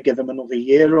were going to give him another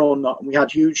year or not. And we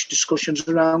had huge discussions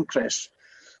around Chris.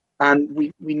 And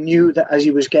we knew that as he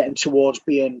was getting towards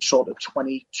being sort of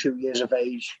 22 years of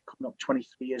age, coming up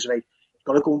 23 years of age, he's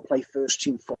got to go and play first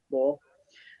team football.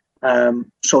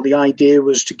 So the idea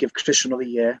was to give Chris another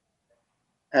year,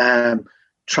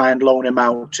 try and loan him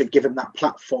out to give him that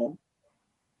platform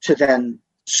to then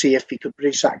see if he could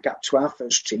bridge that gap to our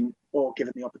first team or give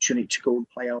him the opportunity to go and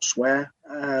play elsewhere.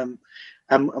 And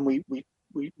we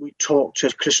talked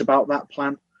to Chris about that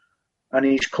plan, and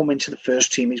he's come into the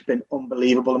first team. He's been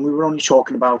unbelievable. And we were only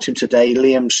talking about him today.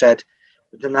 Liam said,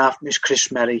 we didn't have to miss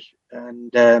Chris Merry.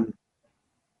 And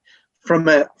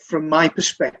from my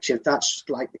perspective, that's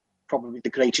like probably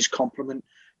the greatest compliment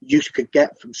you could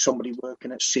get from somebody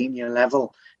working at senior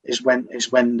level is when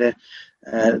the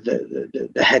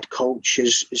head coach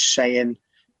is saying,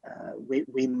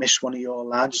 we miss one of your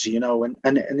lads,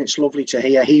 and it's lovely to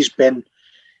hear. He's been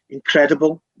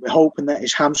incredible. We're hoping that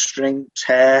his hamstring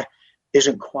tear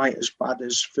isn't quite as bad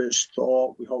as first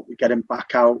thought. We hope we get him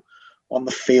back out on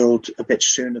the field a bit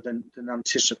sooner than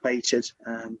anticipated.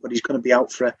 But he's going to be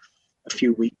out for a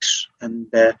few weeks, and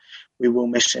we will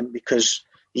miss him because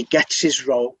he gets his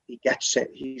role, he gets it.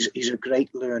 He's a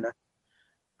great learner,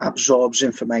 absorbs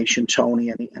information, Tony,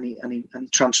 and he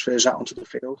transfers that onto the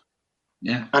field.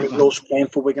 Yeah, and he loves playing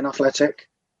for Wigan Athletic.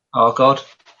 Oh, God.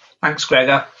 Thanks,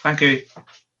 Gregor. Thank you.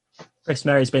 Chris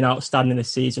Mary's been outstanding this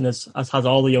season, as has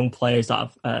all the young players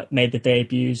that have made the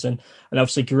debuts and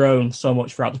obviously grown so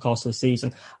much throughout the course of the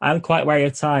season. I'm quite wary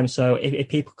of time, so if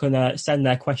people can send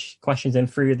their questions in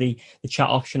through the chat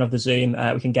option of the Zoom,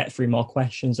 we can get through more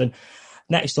questions. And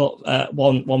next up,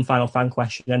 one final fan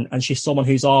question, and she's someone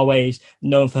who's always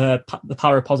known for the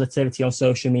power of positivity on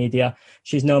social media.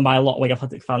 She's known by a lot of Wigan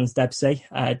Athletic fans, Deb C.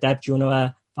 Deb, do you want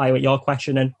to fire with your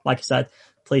question? And like I said,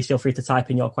 please feel free to type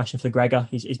in your question for Gregor.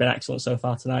 He's been excellent so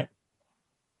far tonight.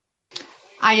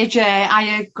 Hiya, Jay.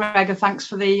 Hiya, Gregor. Thanks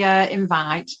for the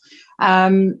invite.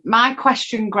 My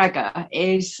question, Gregor,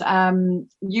 is you and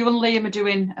Liam are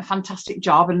doing a fantastic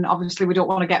job, and obviously we don't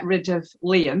want to get rid of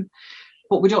Liam,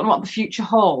 but we don't know what the future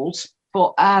holds.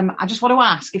 But I just want to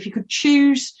ask, if you could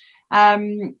choose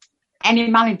any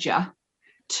manager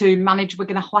to manage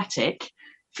Wigan Athletic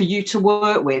for you to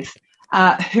work with,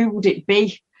 who would it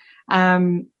be?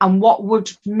 And what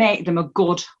would make them a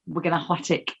good Wigan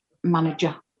Athletic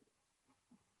manager?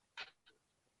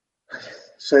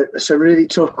 So it's a really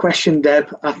tough question,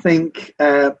 Deb. I think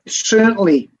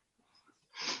certainly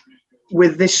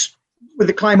with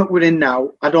the climate we're in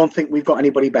now, I don't think we've got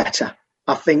anybody better.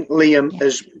 I think Liam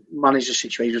has managed the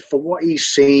situation for what he's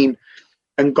seen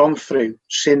and gone through,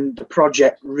 seen the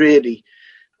project really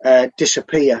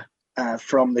disappear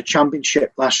from the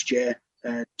Championship last year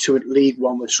to League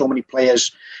One with so many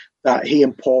players that he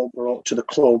and Paul brought to the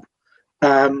club.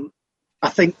 I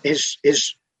think his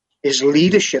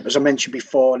leadership, as I mentioned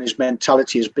before, and his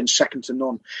mentality has been second to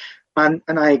none. And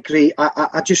I agree.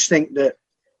 I just think that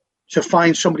to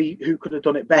find somebody who could have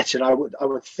done it better, I would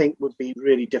think would be a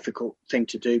really difficult thing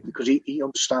to do, because he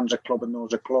understands a club and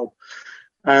knows a club.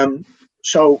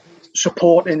 So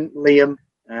supporting Liam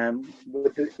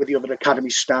with the other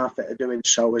academy staff that are doing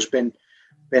so has been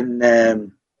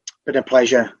a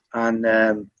pleasure, and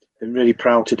been really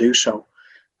proud to do so.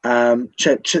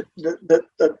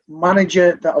 The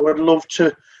manager that I would love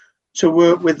to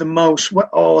work with the most,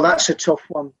 that's a tough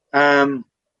one.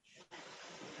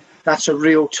 That's a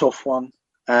real tough one.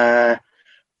 You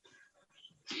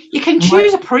can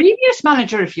choose a previous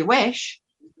manager if you wish.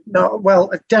 No,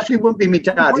 well, it definitely wouldn't be my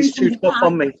dad. He's too tough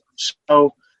on me.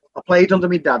 So I played under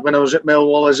my dad when I was at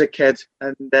Millwall as a kid,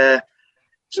 and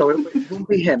so it won't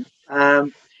be him.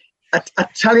 I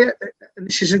tell you,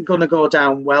 this isn't going to go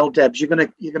down well, Debs. You're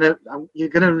gonna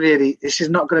really. This is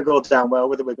not going to go down well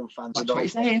with the Wigan fans. That's what you're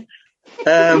saying.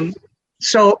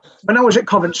 So when I was at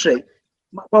Coventry,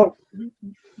 my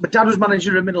dad was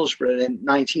manager of Middlesbrough in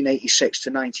 1986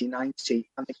 to 1990,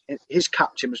 and his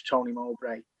captain was Tony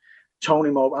Mowbray.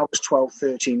 Tony Mowbray. I was 12,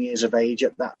 13 years of age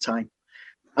at that time,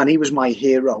 and he was my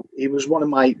hero. He was one of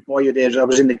my boyhood heroes. I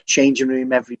was in the changing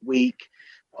room every week.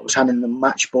 I was handing the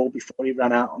match ball before he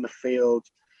ran out on the field.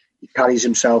 He carries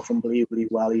himself unbelievably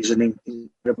well. He's an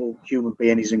incredible human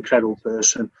being. He's an incredible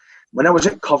person. When I was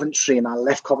at Coventry and I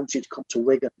left Coventry to come to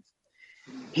Wigan,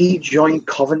 he joined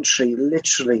Coventry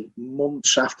literally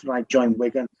months after I joined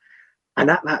Wigan. And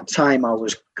at that time, I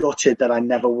was gutted that I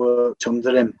never worked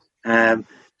under him. But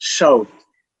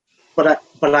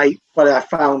I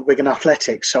found Wigan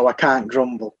Athletic, so I can't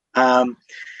grumble.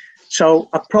 So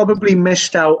I probably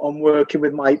missed out on working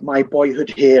with my boyhood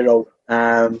hero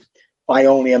by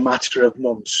only a matter of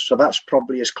months. So that's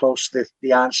probably as close to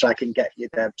the answer I can get you,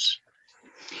 Debs.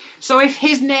 So if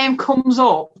his name comes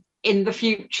up in the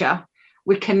future,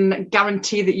 we can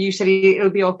guarantee that you said it'll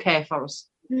be okay for us.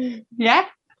 Yeah?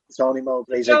 Tony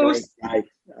Mowbray's a great guy.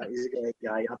 He's a great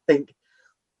guy. I think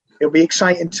it'll be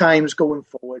exciting times going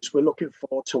forwards. We're looking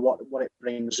forward to what it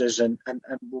brings us, and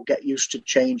we'll get used to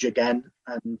change again,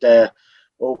 and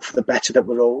hope for the better that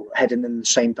we're all heading in the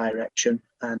same direction,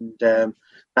 and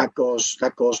that goes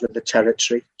with the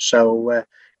territory. So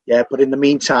but in the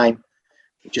meantime,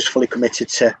 we're just fully committed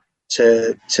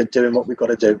to doing what we've got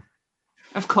to do.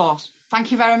 Of course.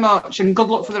 Thank you very much, and good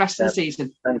luck for the rest of the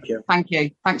season. Thank you. Thank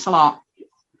you. Thanks a lot.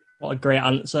 What a great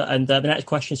answer. And the next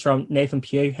question is from Nathan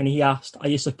Pugh, and he asked, are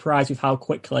you surprised with how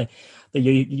quickly the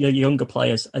younger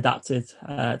players adapted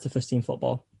to first-team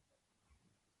football?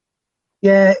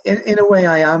 Yeah, in a way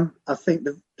I am. I think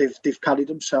they've carried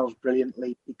themselves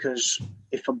brilliantly, because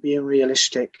if I'm being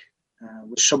realistic,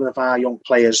 with some of our young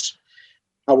players,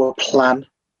 our plan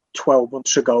 12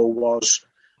 months ago was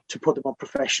to put them on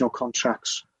professional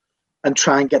contracts and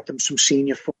try and get them some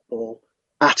senior football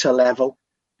at a level.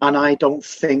 And I don't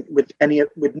think with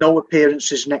no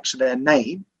appearances next to their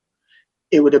name,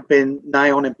 it would have been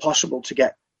nigh on impossible to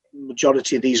get the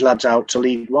majority of these lads out to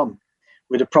League One.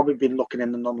 We'd have probably been looking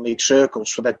in the non-league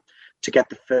circles to get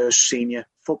the first senior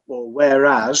football,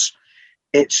 whereas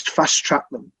it's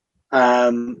fast-tracked them.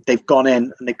 They've gone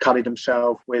in and they've carried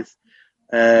themselves with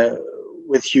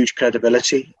huge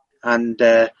credibility, and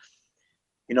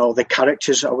the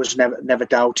characters. I was never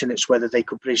doubting it's whether they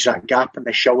could bridge that gap, and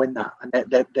they're showing that, and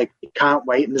they can't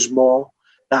wait. And there's more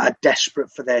that are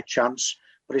desperate for their chance.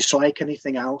 But it's like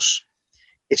anything else.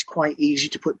 It's quite easy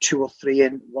to put 2 or 3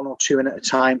 in, 1 or 2 in at a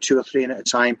time, 2 or 3 in at a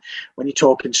time. When you're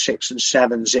talking 6 and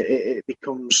 7s, it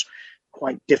becomes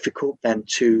quite difficult then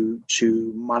to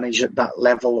manage at that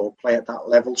level or play at that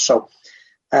level. So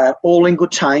all in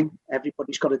good time.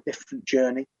 Everybody's got a different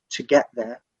journey to get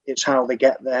there. It's how they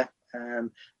get there,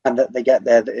 and that they get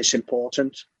there that is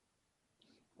important.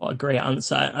 What a great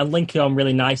answer. And linking on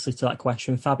really nicely to that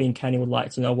question, Fabian Kenny would like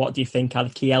to know, what do you think are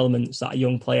the key elements that a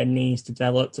young player needs to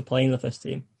develop to play in the first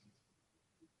team?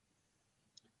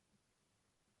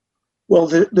 Well,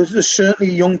 there's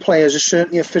certainly young players. There's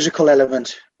certainly a physical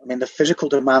element. I mean, the physical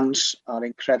demands are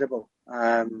incredible.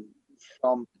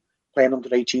 From playing under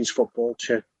 18s football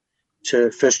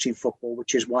to first team football,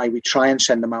 which is why we try and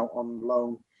send them out on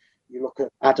loan. You look at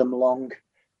Adam Long,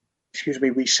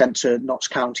 we sent to Notts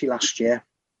County last year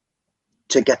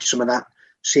to get some of that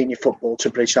senior football to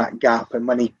bridge that gap. And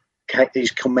when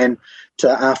he's come in to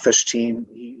our first team,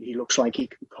 he looks like he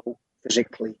can cope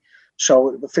physically.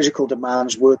 So the physical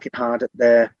demands, working hard at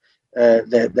their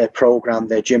program,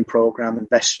 their gym program,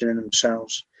 investing in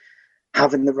themselves,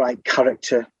 having the right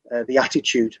character, the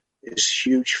attitude is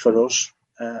huge for us.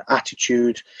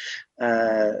 Attitude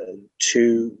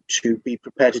to be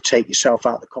prepared to take yourself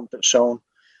out of the comfort zone,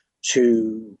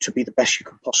 to be the best you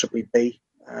can possibly be.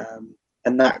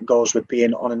 And that goes with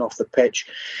being on and off the pitch.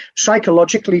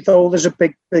 Psychologically, though, there's a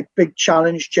big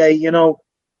challenge, Jay.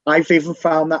 I've even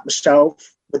found that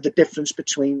myself, with the difference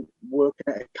between working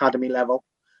at academy level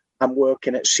and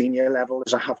working at senior level,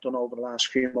 as I have done over the last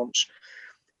few months.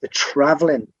 The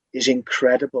travelling is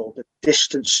incredible. The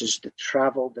distances, the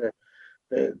travel,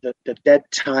 the dead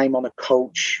time on a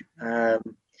coach,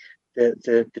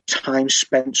 the time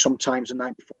spent sometimes the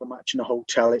night before the match in a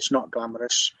hotel. It's not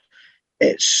glamorous.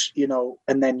 It's,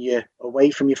 and then you're away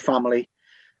from your family,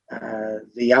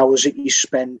 the hours that you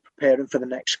spend preparing for the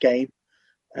next game,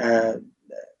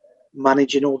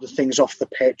 managing all the things off the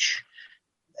pitch.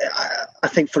 I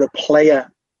think for a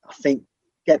player,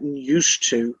 getting used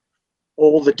to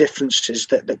all the differences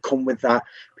that come with that,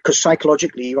 because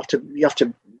psychologically you have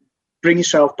to bring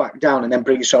yourself back down and then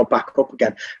bring yourself back up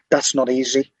again. That's not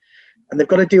easy. And they've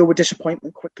got to deal with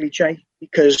disappointment quickly, Jay,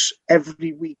 because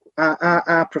every week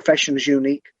our profession is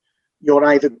unique. You're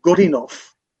either good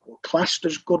enough or classed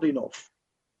as good enough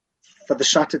for the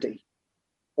Saturday,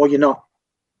 or you're not.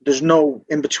 There's no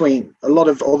in between. A lot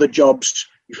of other jobs,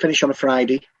 you finish on a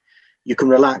Friday, you can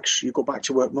relax, you go back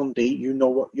to work Monday, you know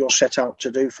what you're set out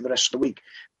to do for the rest of the week.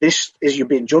 This is you're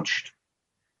being judged.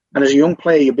 And as a young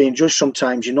player, you're being judged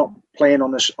sometimes. You're not playing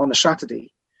on a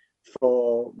Saturday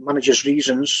for managers'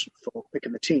 reasons for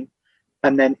picking the team.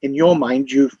 And then in your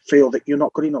mind, you feel that you're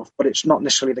not good enough, but it's not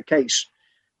necessarily the case.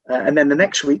 And then the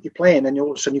next week you're playing and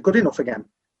all of a sudden you're good enough again.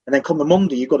 And then come the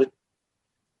Monday, you've got to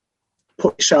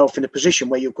put yourself in a position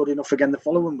where you're good enough again the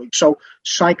following week. So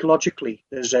psychologically,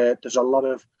 there's a lot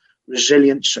of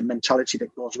resilience and mentality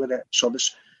that goes with it. So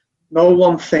there's no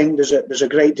one thing. There's a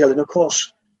great deal. And of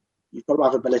course, you've got to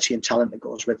have ability and talent that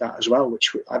goes with that as well,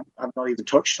 which I've not even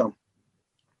touched on.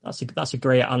 That's a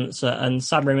great answer. And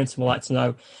Sam Remington would like to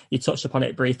know, you touched upon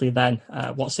it briefly then,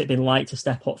 what's it been like to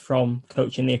step up from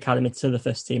coaching the academy to the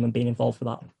first team and being involved with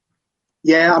that?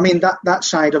 Yeah, I mean, that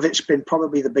side of it's been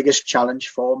probably the biggest challenge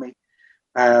for me,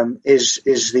 is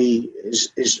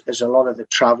a lot of the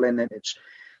travelling. And it's,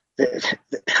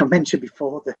 I mentioned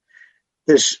before,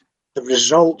 the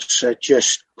results are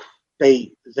just,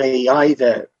 they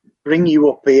either bring you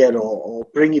up here or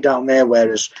bring you down there,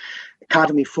 whereas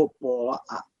academy football,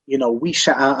 we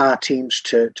set our teams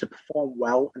to perform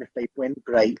well, and if they win,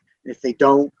 great. And if they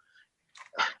don't,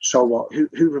 so what?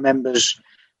 Who remembers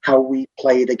how we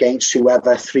played against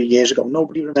whoever 3 years ago?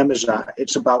 Nobody remembers that.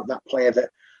 It's about that player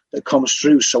that comes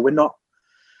through. So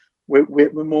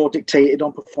we're more dictated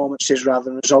on performances rather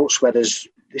than results, whereas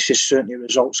this is certainly a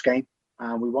results game,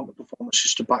 and we want the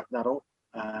performances to back that up.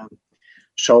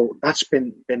 So that's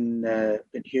been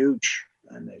huge,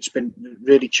 and it's been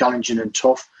really challenging and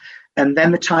tough. And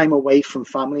then the time away from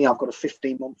family. I've got a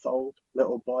 15-month-old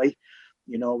little boy.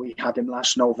 We had him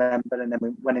last November, and then we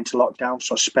went into lockdown,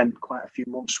 so I spent quite a few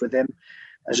months with him.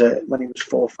 when he was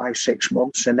 4, 5, 6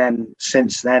 months, and then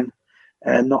since then,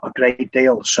 not a great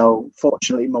deal. So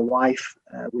fortunately, my wife,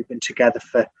 we've been together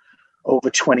for over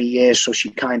 20 years, so she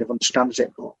kind of understands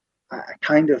it. But I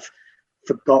kind of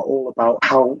forgot all about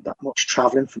how that much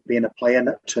travelling from being a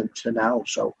player to now.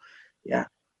 So, yeah.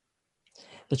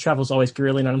 The travel's always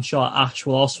grueling, and I'm sure Ash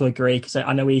will also agree, because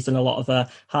I know he's done a lot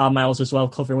of hard miles as well,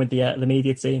 covering with the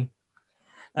media team.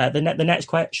 The next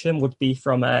question would be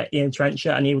from Ian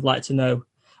Trencher, and he would like to know,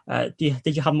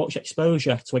 did you have much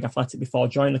exposure to Wigan Athletic before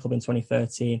joining the club in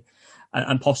 2013,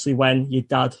 and possibly when your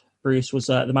dad, Bruce, was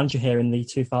the manager here in the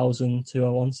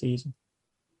 2000-2001 season?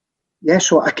 Yeah,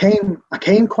 so I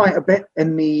came quite a bit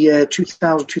in the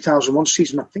 2000-2001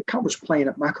 season. I think I was playing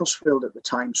at Macclesfield at the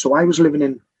time. So I was living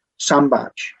in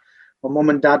Sandbach. My mum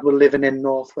and dad were living in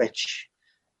Northwich,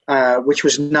 which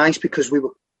was nice because we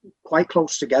were quite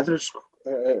close together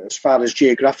as far as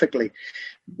geographically.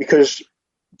 Because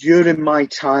during my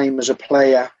time as a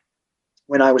player,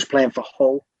 when I was playing for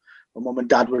Hull, my mum and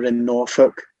dad were in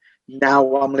Norfolk.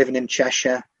 Now I'm living in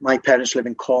Cheshire. My parents live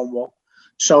in Cornwall.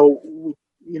 So,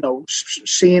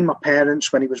 seeing my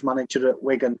parents when he was manager at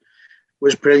Wigan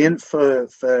was brilliant for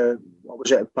what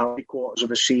was it, about 3/4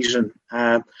 of a season.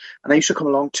 And I used to come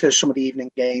along to some of the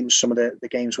evening games, some of the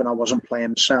games when I wasn't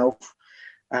playing myself.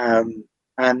 I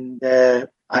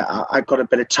got a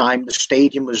bit of time. The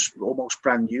stadium was almost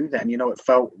brand new then. It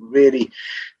felt really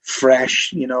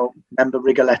fresh. Remember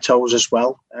Rigoletto's as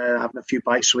well, having a few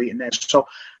bites to eat in there. So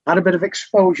I had a bit of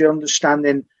exposure,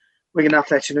 understanding Wigan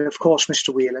Athletic, and of course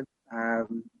Mr. Whelan,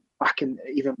 back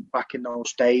in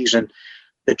those days, and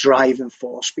the driving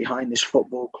force behind this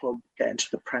football club getting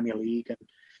to the Premier League. And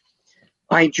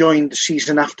I joined the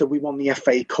season after we won the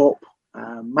FA Cup.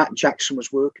 Matt Jackson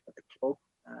was working at the club.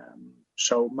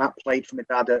 So Matt played for my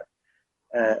dad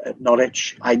at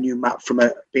Norwich. I knew Matt from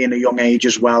being a young age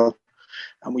as well.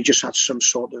 And we just had some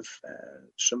sort of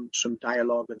some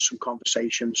dialogue and some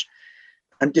conversations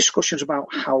and discussions about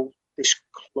how this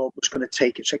club was going to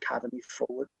take its academy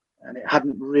forward. And it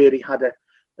hadn't really had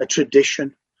a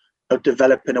tradition of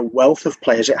developing a wealth of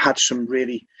players. It had some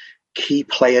really key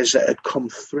players that had come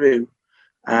through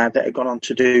that had gone on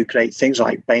to do great things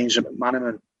like Baines and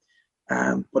McManaman.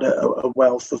 But a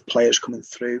wealth of players coming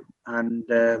through. And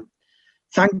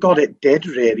thank God it did,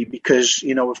 really, because,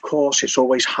 of course, it's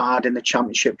always hard in the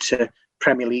Championship to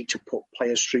Premier League to put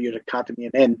players through your academy,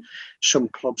 and in some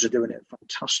clubs are doing it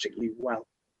fantastically well.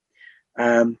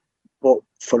 But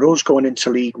for us going into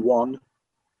League One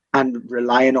and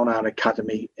relying on our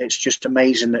academy, it's just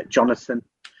amazing that Jonathan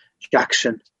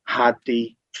Jackson had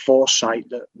the foresight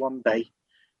that one day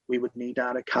we would need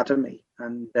our academy.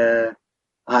 And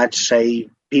I'd say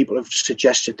people have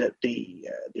suggested that the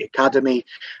academy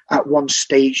at one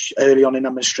stage early on in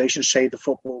administration saved the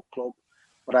football club,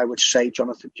 but I would say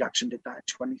Jonathan Jackson did that in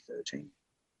 2013.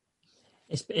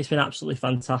 It's been absolutely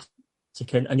fantastic,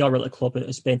 and your role at the club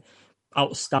has been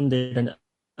outstanding.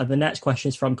 And the next question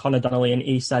is from Conor Donnelly, and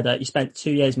he said, you spent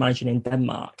 2 years managing in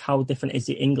Denmark. How different is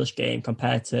the English game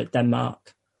compared to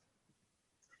Denmark?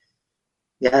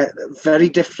 Yeah, very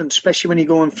different, especially when you're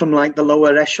going from like the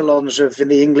lower echelons of in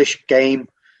the English game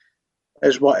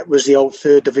as what was the old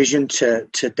third division to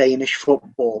Danish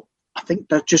football. I think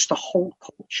that just the whole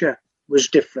culture was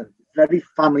different, very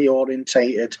family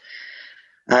orientated.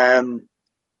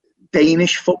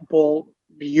 Danish football,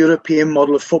 the European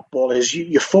model of football is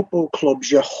your football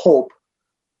club's your hub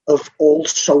of all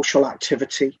social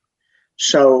activity.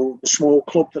 So the small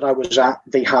club that I was at,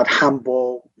 they had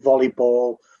handball,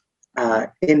 volleyball,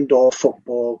 indoor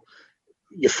football.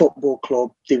 Your football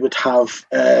club, they would have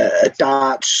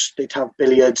darts, they'd have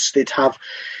billiards, they'd have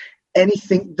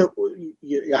anything that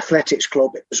your athletics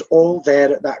club, it was all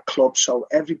there at that club. So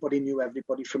everybody knew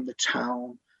everybody from the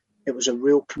town. It was a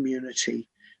real community.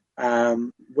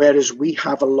 Whereas we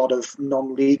have a lot of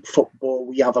non-league football,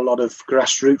 we have a lot of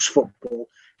grassroots football.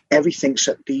 Everything's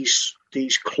at these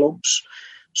clubs.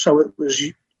 So it was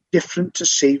different to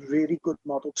see, really good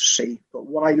model to see. But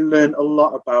what I learned a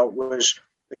lot about was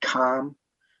the calm,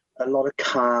 a lot of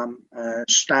calm,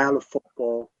 style of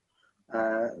football.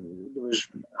 There was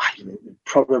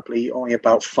probably only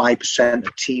about 5%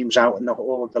 of teams out in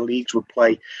all of the leagues would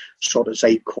play sort of,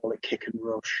 they call it, kick and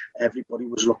rush. Everybody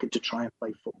was looking to try and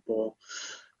play football.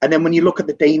 And then when you look at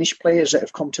the Danish players that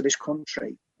have come to this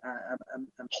country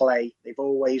and play, I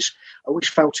always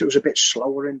felt it was a bit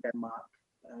slower in Denmark.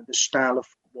 The style of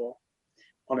football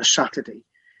on a Saturday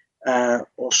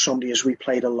or Sunday, as we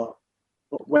played a lot.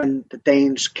 But when the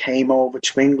Danes came over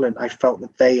to England, I felt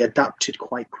that they adapted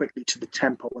quite quickly to the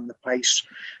tempo and the pace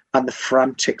and the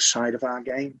frantic side of our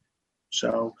game.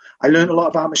 So I learned a lot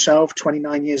about myself,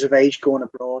 29 years of age, going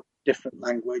abroad, different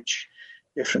language,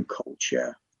 different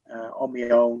culture, on my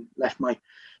own. Left my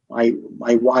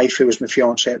wife, who was my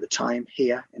fiancée at the time,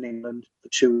 here in England for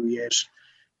 2 years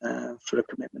for a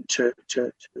commitment to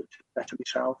better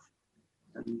myself.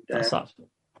 And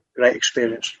great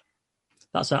experience.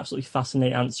 That's an absolutely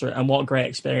fascinating answer, and what a great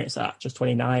experience at just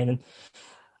 29. And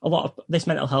a lot of this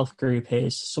mental health group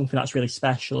is something that's really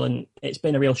special, and it's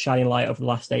been a real shining light over the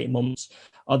last 8 months.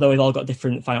 Although we've all got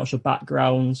different financial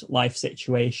backgrounds, life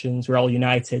situations, we're all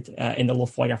united in the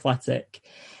love for athletic.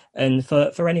 And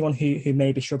for anyone who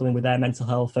may be struggling with their mental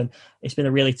health, and it's been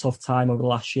a really tough time over the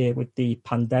last year with the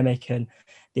pandemic and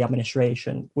the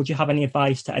administration, would you have any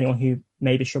advice to anyone who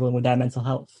may be struggling with their mental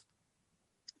health?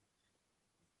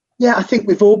 Yeah, I think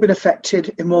we've all been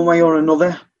affected in one way or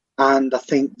another, and I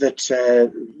think that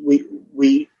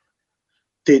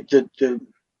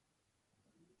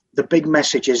the big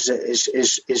message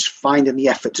is finding the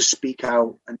effort to speak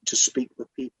out and to speak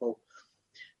with people,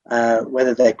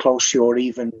 whether they're close to you or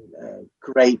even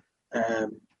great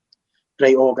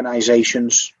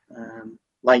organisations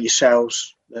like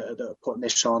yourselves that are putting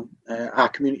this on. Our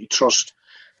community trust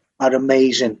are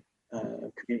amazing.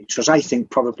 Community trust, I think,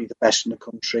 probably the best in the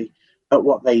country at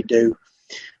what they do.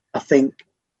 I think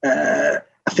the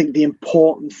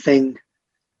important thing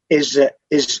is that,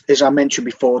 as I mentioned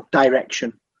before,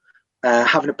 direction,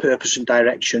 having a purpose and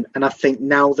direction. And I think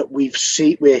now that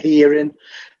we're hearing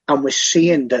and we're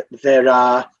seeing that there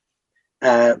are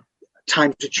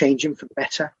times are changing for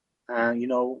better.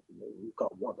 We've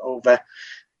got over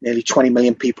nearly 20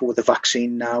 million people with the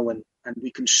vaccine now, and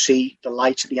we can see the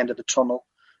light at the end of the tunnel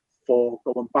for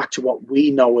going back to what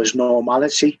we know as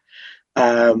normality.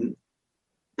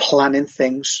 Planning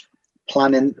things,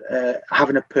 having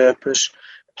a purpose,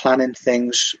 planning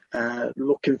things,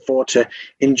 looking forward to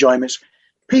enjoyments.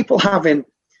 People having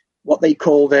what they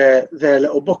call their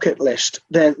little bucket list,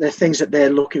 their things that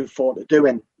they're looking forward to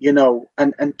doing,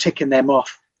 and ticking them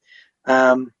off.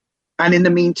 And in the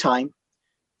meantime,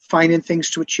 finding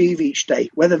things to achieve each day,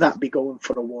 whether that be going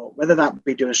for a walk, whether that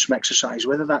be doing some exercise,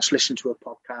 whether that's listening to a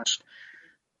podcast.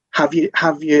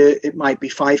 It might be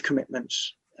 5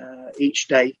 commitments each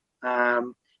day.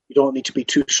 You don't need to be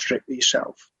too strict with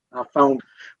yourself. I found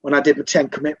when I did my 10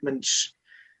 commitments,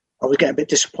 I was getting a bit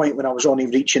disappointed when I was only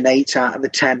reaching 8 out of the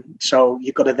 10. So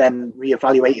you've got to then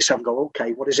reevaluate yourself and go,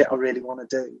 okay, what is it I really want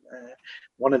to do?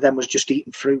 One of them was just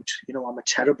eating fruit. I'm a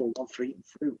terrible one for eating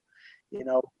fruit.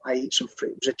 I eat some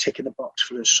fruit. It was a tick in the box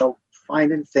for us. So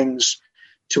finding things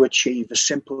to achieve, as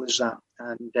simple as that,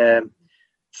 and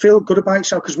feel good about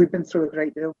yourself, because we've been through a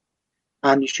great deal,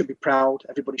 and you should be proud.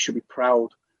 Everybody should be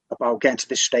proud about getting to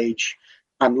this stage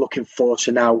and looking forward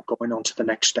to now going on to the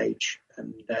next stage.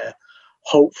 And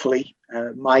hopefully,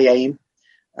 my aim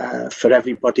for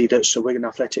everybody that's a Wigan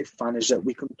Athletic fan is that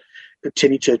we can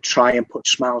continue to try and put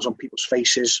smiles on people's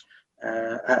faces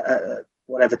at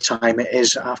whatever time it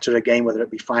is after a game, whether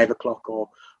it be 5 o'clock or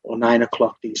 9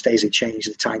 o'clock. These days they change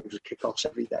the times of kickoffs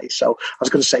every day. So I was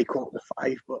going to say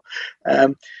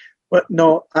 4:45, but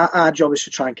no, our job is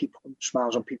to try and keep putting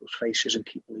smiles on people's faces and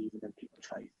keep believing and keep the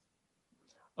faith.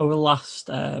 Over the last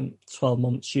 12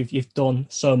 months, you've done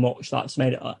so much that's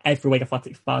made every Wigan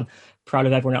Athletic fan proud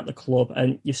of everyone at the club,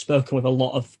 and you've spoken with a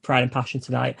lot of pride and passion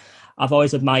tonight. I've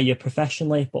always admired you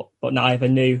professionally, but now I have a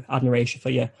new admiration for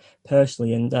you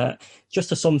personally. And just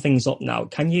to sum things up now,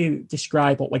 can you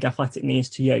describe what Wigan Athletic means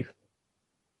to you?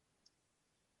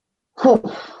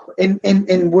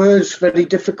 In words, very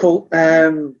difficult,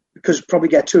 because I'd probably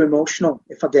get too emotional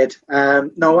if I did.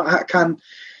 No, I can.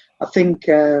 I think.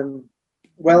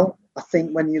 I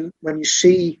think when you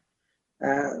see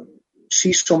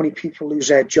so many people lose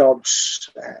their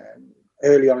jobs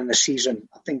early on in the season,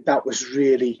 I think that was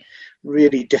really,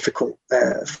 really difficult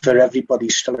for everybody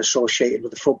still associated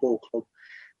with the football club.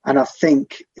 And I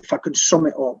think if I could sum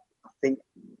it up, I think,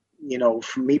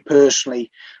 for me personally,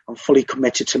 I'm fully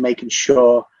committed to making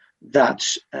sure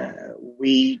that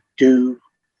we do,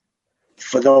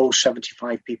 for those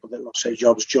 75 people that lost their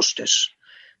jobs, justice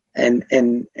in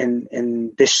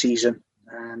this season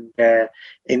and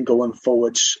in going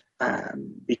forwards,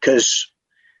 because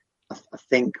I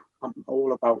think I'm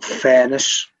all about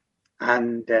fairness,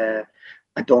 and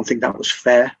I don't think that was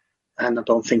fair, and I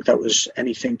don't think that was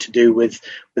anything to do with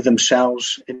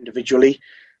themselves individually.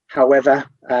 However,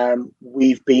 I've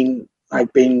been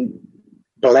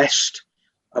blessed.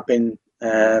 I've been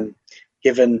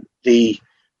given the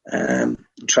I'm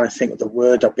trying to think of the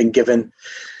word. I've been given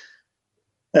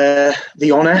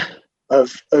the honour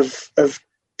of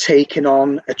taken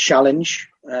on a challenge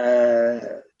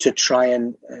to try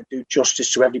and do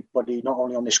justice to everybody, not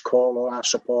only on this call or our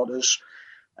supporters,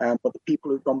 but the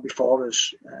people who've gone before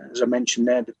us. As I mentioned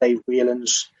there, the Dave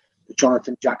Whelans, the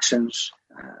Jonathan Jacksons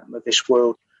of this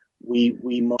world.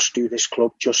 We must do this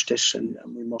club justice, and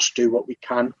we must do what we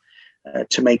can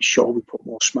to make sure we put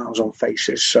more smiles on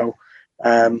faces. So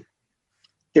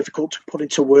difficult to put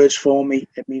into words for me.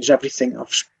 It means everything.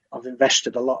 I've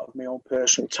invested a lot of my own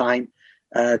personal time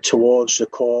towards the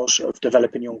cause of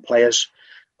developing young players.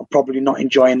 I'm probably not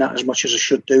enjoying that as much as I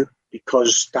should do,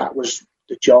 because that was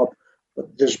the job.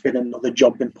 But there's been another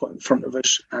job been put in front of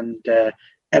us, and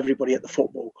everybody at the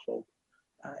football club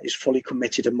is fully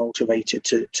committed and motivated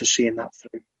to seeing that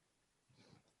through.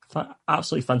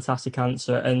 Absolutely fantastic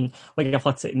answer, and Wigan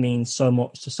Athletic means so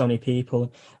much to so many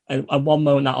people. And one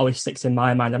moment that always sticks in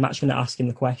my mind, I'm actually going to ask him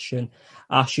the question.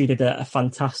 Ash, you did a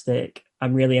fantastic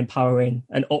and really empowering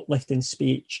and uplifting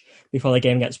speech before the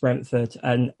game against Brentford,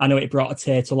 and I know it brought a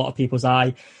tear to a lot of people's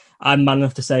eye. I'm man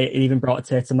enough to say it even brought a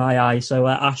tear to my eye. So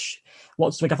Ash,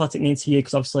 what does Wigan Athletic mean to you?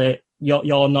 Because obviously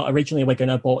you're not originally a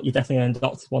Wiganer, but you're definitely an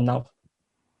adopted one now.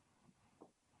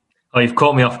 Oh, you've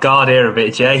caught me off guard here a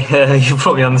bit, Jay. You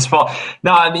put me on the spot.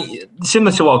 No, I mean,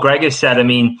 similar to what Gregor said. I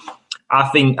mean, I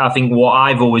think what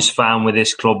I've always found with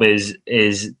this club is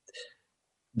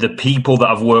the people that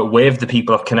I've worked with, the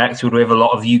people I've connected with. A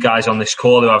lot of you guys on this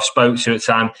call who I've spoke to at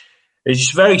time. There's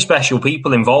just very special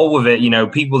people involved with it. You know,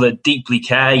 people that deeply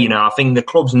care. You know, I think the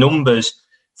club's numbers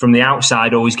from the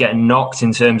outside always get knocked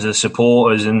in terms of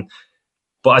supporters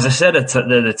But as I said at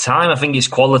the time, I think it's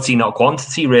quality, not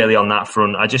quantity, really, on that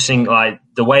front. I just think, like,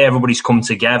 the way everybody's come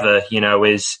together, you know,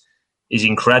 is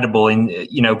incredible. And,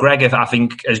 you know, Gregor, I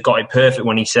think, has got it perfect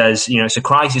when he says, you know, it's a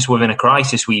crisis within a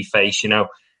crisis we face. You know,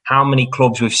 how many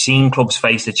clubs, we've seen clubs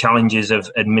face the challenges of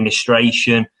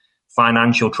administration,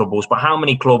 financial troubles, but how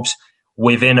many clubs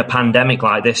within a pandemic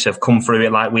like this have come through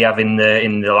it like we have in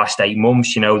the last 8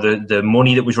 months? You know, the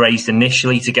money that was raised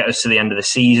initially to get us to the end of the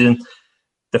season,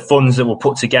 the funds that were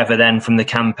put together then from the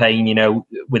campaign, you know,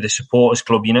 with the supporters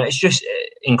club, you know, it's just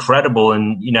incredible.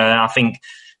 And, you know, I think,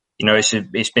 you know,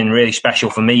 it's been really special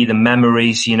for me. The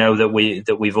memories, you know, that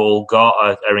we've all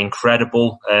got are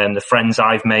incredible. The friends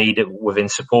I've made within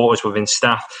supporters, within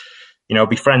staff, you know,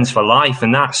 be friends for life.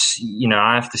 And that's, you know,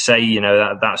 I have to say, you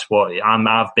know, that's what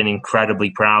I've been incredibly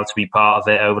proud to be part of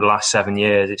it over the last 7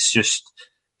 years. It's just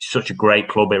such a great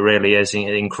club. It really is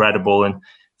incredible. And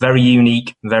very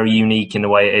unique in the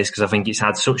way it is, because I think it's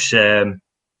had such.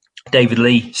 David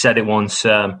Lee said it once.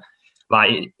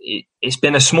 It's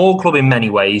been a small club in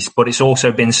many ways, but it's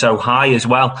also been so high as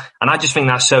well. And I just think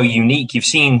that's so unique. You've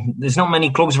seen there's not many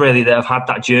clubs really that have had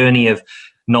that journey of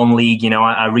non-league. You know,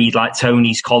 I read like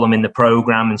Tony's column in the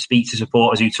programme and speak to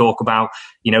supporters who talk about,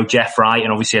 you know, Jeff Wright,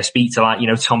 and obviously I speak to, like, you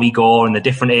know, Tommy Gore and the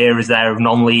different eras there of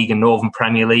non-league and Northern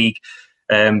Premier League.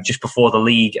 Just before the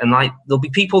league, and like there'll be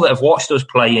people that have watched us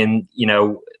play in, you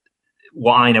know,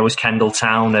 what I know as Kendal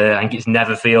Town, I think it's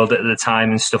Netherfield at the time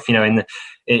and stuff, you know, in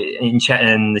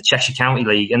the Cheshire County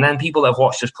League, and then people that have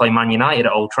watched us play Man United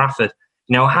at Old Trafford.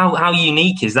 You know, how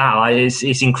unique is that? Like,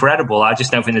 it's incredible. I just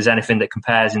don't think there's anything that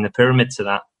compares in the pyramid to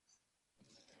that.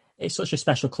 It's such a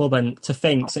special club, and to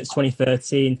think since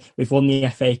 2013 we've won the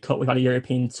FA Cup, we've had a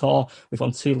European tour, we've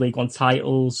won 2 League One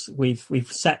titles, we've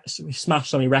smashed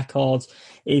so many records.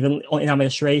 Even in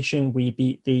administration, we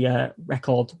beat the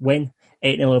record win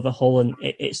 8-0 over Hull, and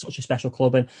it's such a special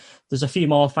club. And there's a few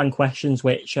more fan questions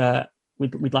which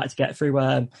we'd like to get through.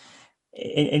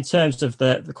 In terms of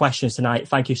the questions tonight,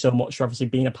 thank you so much for obviously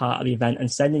being a part of the event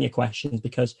and sending your questions,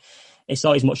 because it's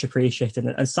always much appreciated.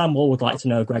 And Sam Wall would like to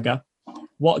know, Gregor,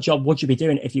 what job would you be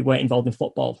doing if you weren't involved in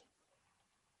football?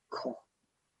 Cool.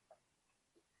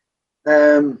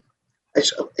 I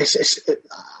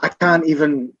can't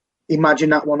even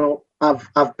imagine that one up.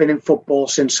 I've been in football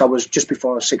since I was just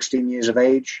before I was 16 years of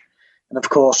age, and of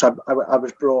course I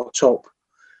was brought up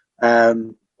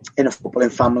in a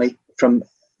footballing family from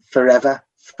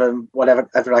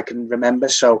whatever I can remember.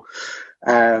 So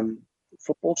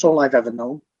football's all I've ever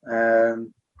known.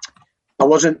 I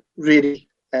wasn't really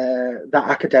that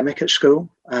academic at school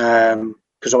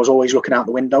because I was always looking out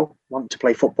the window wanting to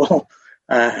play football.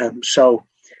 So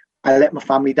I let my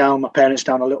family down, my parents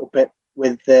down a little bit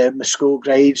with my school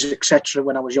grades, etc.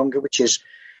 when I was younger, which is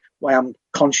why I'm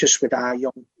conscious with our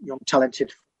young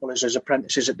talented footballers as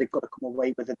apprentices that they've got to come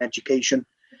away with an education,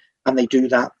 and they do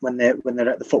that when they're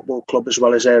at the football club as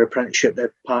well as their apprenticeship.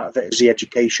 They're part of it as the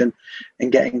education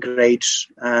and getting grades.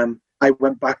 I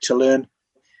went back to learn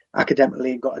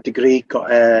academically, got a degree,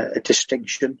 got a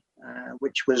distinction,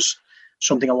 which was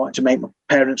something I wanted to make my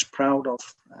parents proud of.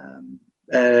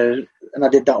 and I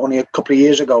did that only a couple of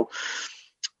years ago.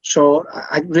 So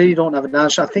I really don't have an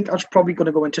answer. I think I was probably going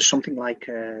to go into something like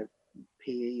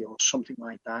PE or something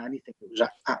like that, anything that was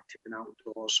active and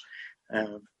outdoors.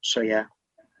 So yeah.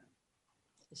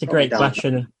 It's a great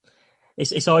question.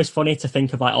 It's always funny to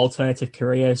think of like alternative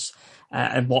careers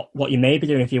and what you may be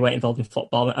doing if you weren't involved in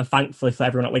football. And thankfully for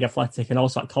everyone at Wigan Athletic and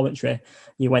also at Coventry,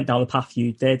 you went down the path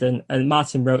you did. And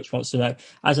Martin Roach wants to know,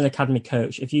 as an academy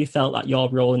coach, if you felt that your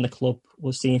role in the club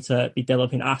was seen to be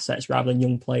developing assets rather than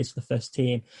young players for the first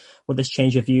team, would this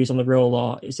change your views on the role,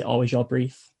 or is it always your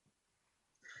brief?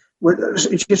 Well,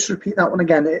 just repeat that one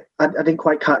again. I didn't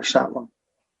quite catch that one.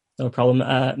 No problem.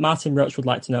 Martin Roach would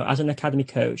like to know, as an academy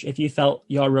coach, if you felt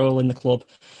your role in the club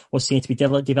was seen to be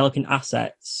developing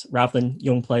assets rather than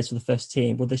young players for the first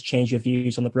team, would this change your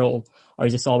views on the role, or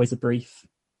is this always a brief?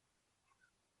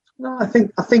 No, I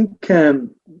think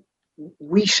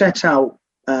we set out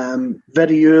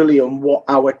very early on what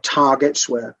our targets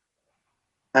were.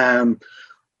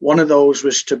 One of those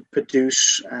was to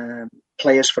produce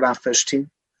players for our first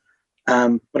team.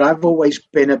 But I've always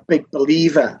been a big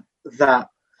believer that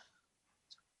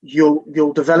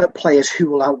you'll develop players who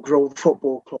will outgrow the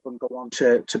football club and go on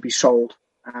to be sold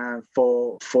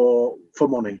for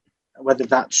money, whether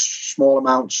that's small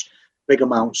amounts, big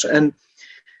amounts. And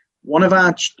one of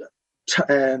our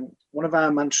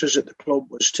mantras at the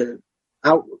club was to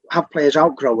have players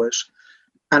outgrow us,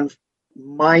 and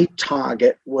my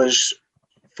target was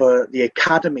for the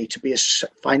academy to be a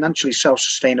financially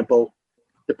self-sustainable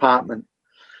department.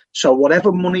 So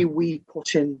whatever money we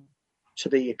put in to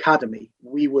the academy,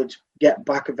 we would get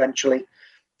back eventually.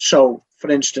 So, for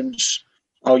instance,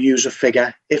 I'll use a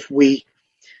figure. If we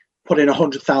put in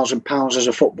 £100,000 as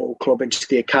a football club into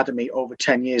the academy over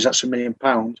 10 years, that's £1 million.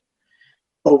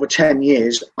 Over 10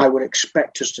 years, I would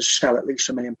expect us to sell at least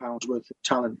 £1 million worth of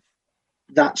talent.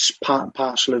 That's part and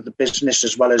parcel of the business,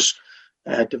 as well as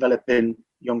developing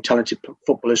young talented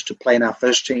footballers to play in our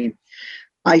first team.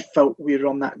 I felt we were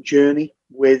on that journey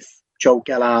with Joe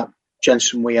Gellart,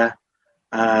 Jensen Weir,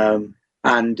 and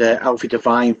Alfie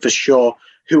Devine for sure,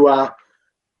 who are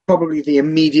probably the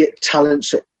immediate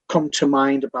talents that come to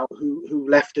mind about who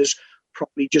left us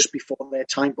probably just before their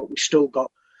time, but we still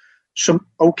got some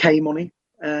okay money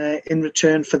in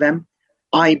return for them.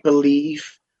 I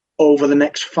believe over the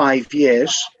next 5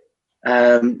 years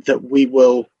that we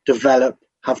will develop,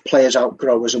 have players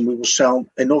outgrow us, and we will sell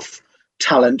enough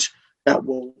talent that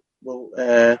will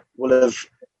have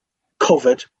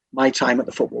covered my time at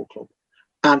the football club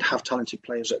and have talented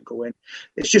players that go in.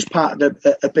 It's just part of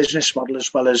the business model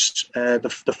as well as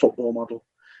the football model.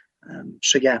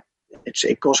 So yeah,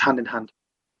 it goes hand in hand.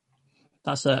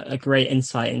 That's a great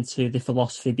insight into the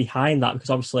philosophy behind that,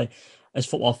 because obviously as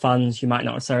football fans, you might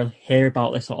not necessarily hear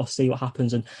about this or see what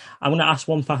happens. And I want to ask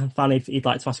one fan if he'd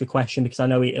like to ask a question, because I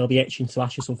know he'll be itching to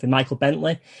ask you something. Michael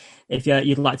Bentley, if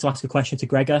you'd like to ask a question to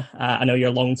Gregor, I know you're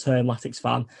a long-term Latics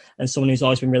fan and someone who's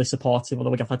always been really supportive of the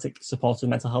Wigan Athletic Supporters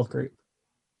Mental Health Group.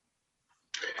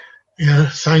 Yeah,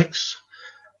 thanks.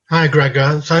 Hi,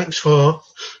 Gregor. Thanks for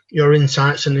your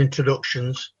insights and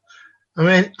introductions.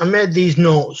 I made these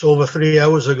notes over 3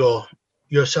 hours ago.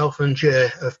 Yourself and Jay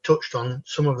have touched on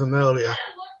some of them earlier.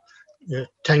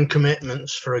 10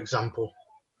 commitments, for example.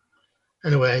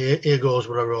 Anyway, here goes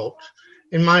what I wrote.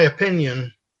 In my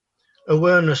opinion,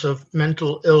 awareness of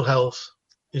mental ill health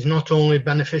is not only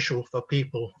beneficial for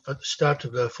people at the start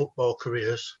of their football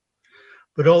careers,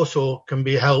 but also can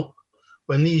be helped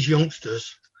when these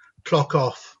youngsters clock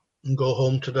off and go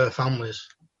home to their families.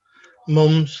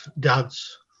 Mums,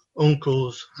 dads,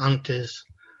 uncles, aunties,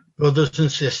 brothers and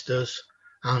sisters,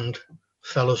 and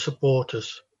fellow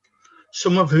supporters,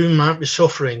 some of whom might be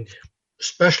suffering,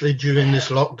 especially during this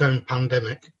lockdown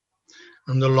pandemic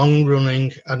and the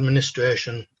long-running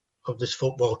administration of this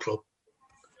football club.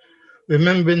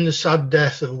 Remembering the sad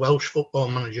death of Welsh football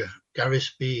manager Gary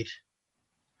Speed,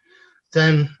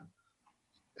 then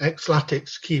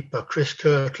ex-Latics keeper Chris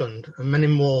Kirkland, and many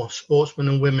more sportsmen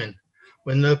and women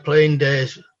when their playing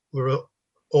days were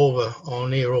over or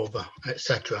near over,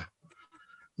 etc.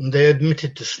 And they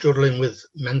admitted to struggling with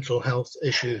mental health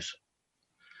issues.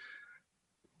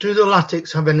 Do the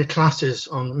Latics have any classes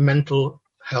on mental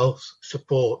health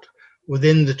support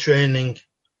within the training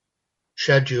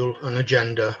schedule and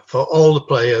agenda for all the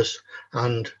players,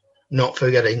 and not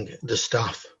forgetting the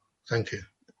staff? Thank you.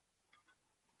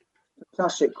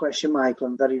 Fantastic question, Michael,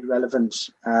 and very relevant.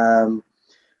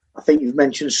 I think you've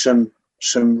mentioned some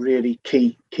really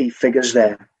key figures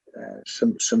there,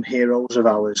 some heroes of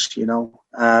ours, you know.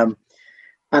 And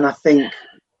I think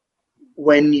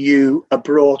when you are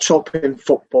brought up in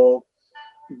football,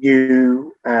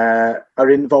 you are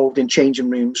involved in changing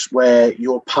rooms where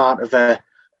you're part of a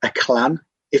clan,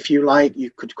 if you like.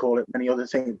 You could call it many other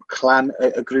things. Clan,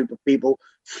 a group of people,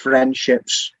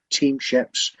 friendships,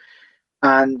 teamships,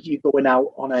 and you're going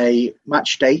out on a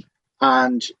match day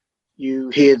and you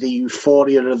hear the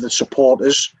euphoria of the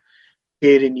supporters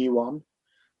cheering you on,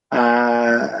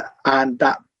 and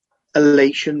that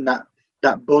elation,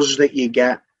 that buzz that you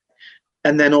get,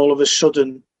 and then all of a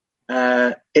sudden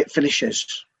it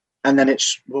finishes, and then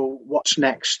it's, well, what's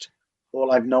next?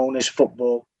 All I've known is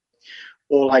football.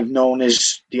 All I've known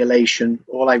is the elation.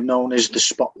 All I've known is the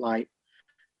spotlight.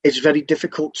 It's very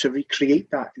difficult to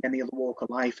recreate that in any other walk of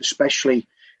life, especially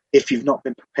if you've not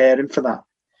been preparing for that.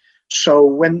 So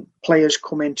when players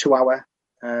come into our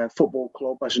football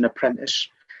club as an apprentice,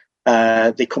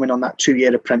 they come in on that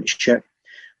 2-year apprenticeship.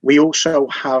 We also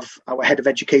have our head of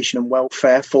education and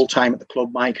welfare full-time at the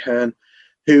club, Mike Hearn,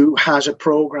 who has a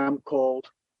programme called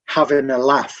Having a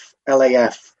Laugh,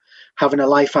 LAF, Having a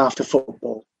Life After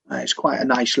Football. It's quite a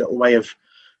nice little way of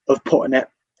putting it.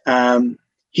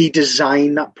 He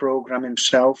designed that programme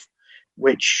himself,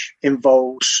 which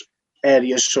involves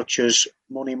areas such as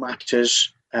money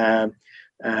matters,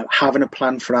 having a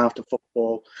plan for after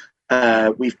football.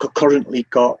 We've currently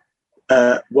got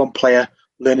one player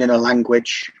learning a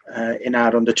language in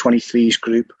our under-23s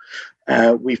group.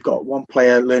 We've got one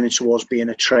player learning towards being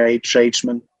a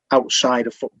tradesman outside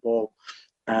of football,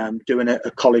 doing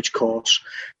a college course.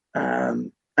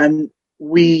 And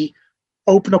we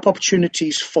open up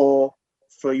opportunities for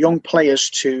young players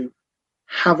to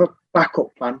have a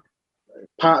backup plan,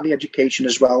 part of the education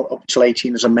as well, up till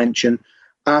 18, as I mentioned.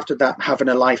 After that, having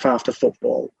a life after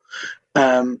football.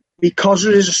 Because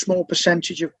there is a small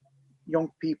percentage of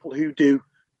young people who do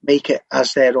make it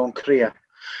as their own career.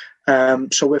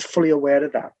 So we're fully aware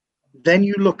of that. Then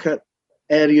you look at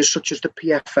areas such as the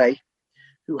PFA,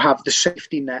 who have the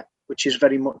safety net, which is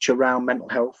very much around mental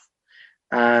health.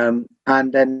 And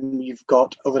then you've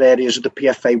got other areas of the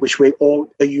PFA, which we're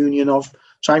all a union of.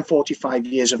 So I'm 45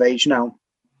 years of age now.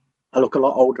 I look a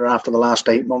lot older after the last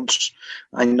 8 months,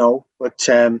 I know. But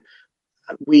I'm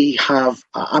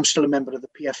still a member of the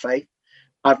PFA.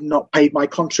 I've not paid my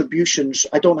contributions.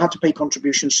 I don't have to pay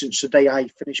contributions since the day I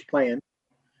finished playing,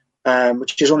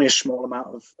 which is only a small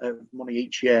amount of money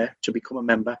each year to become a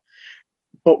member.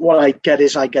 But what I get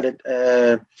is I get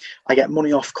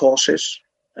money off courses.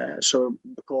 So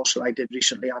the course that I did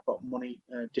recently, I got money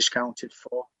discounted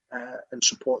for and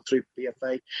support through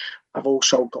PFA. I've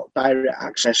also got direct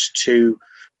access to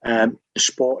the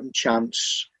Sport and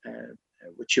Chance,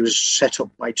 which was set up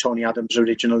by Tony Adams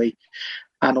originally,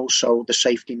 and also the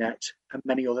safety net and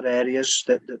many other areas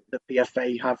that the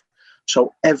PFA have.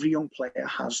 So every young player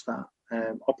has that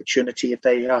opportunity if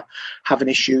they are having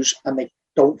issues and they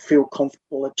don't feel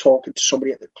comfortable at talking to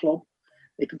somebody at the club.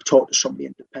 They can talk to somebody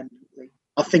independently.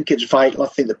 I think it's vital. I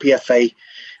think the PFA,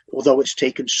 although it's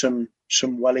taken some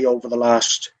welly over the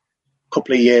last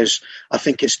couple of years, I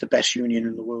think it's the best union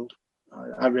in the world.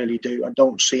 I really do. I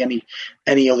don't see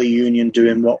any other union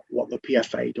doing what the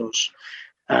PFA does.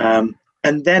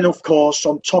 And then, of course,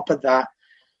 on top of that,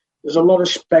 there's a lot of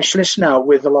specialists now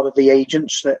with a lot of the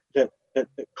agents that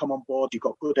come on board. You've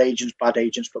got good agents, bad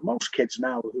agents, but most kids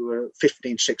now who are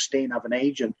 15, 16 have an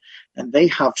agent, and they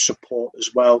have support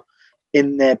as well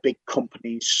in their big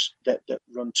companies that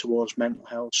run towards mental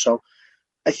health. So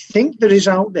I think there is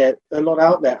a lot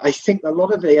out there. I think a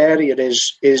lot of the area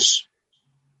is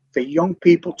for young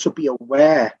people to be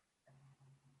aware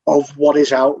of what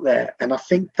is out there. And I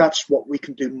think that's what we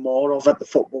can do more of at the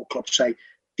football club. Say,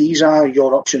 these are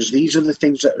your options. These are the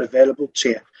things that are available to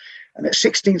you. And at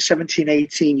 16, 17,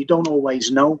 18, you don't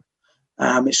always know.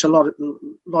 It's a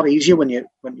lot easier when you're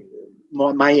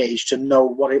more my age to know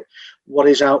what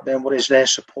is out there and what is their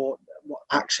support, what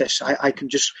access I can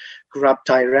just grab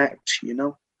direct, you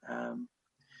know.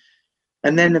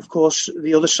 And then, of course,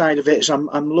 the other side of it is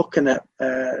I'm looking at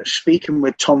speaking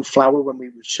with Tom Flower when we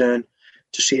return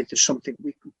to see if there's something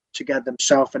we can together.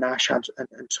 Himself and Ash and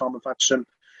Tom have had some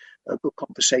good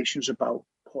conversations about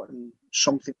putting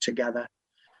something together.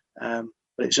 But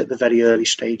it's at the very early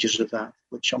stages of that,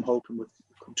 which I'm hoping would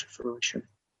come to fruition.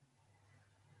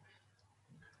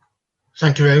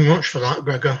 Thank you very much for that,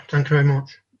 Gregor. Thank you very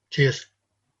much. Cheers.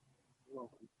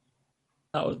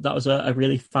 That was a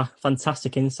really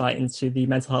fantastic insight into the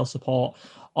mental health support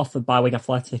offered by Wigan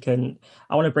Athletic. And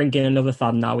I want to bring in another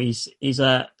fan now. He's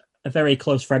a very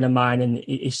close friend of mine, and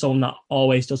he's someone that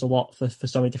always does a lot for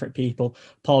so many different people.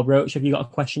 Paul Rioch, have you got a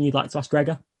question you'd like to ask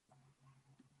Gregor?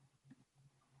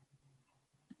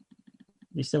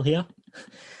 You still here?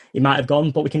 He might have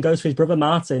gone, but we can go to his brother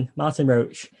Martin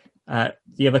Rioch. Do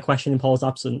you have a question in Paul's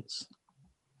absence?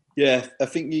 Yeah, I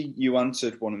think you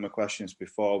answered one of my questions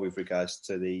before with regards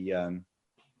to the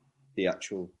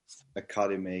actual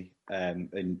academy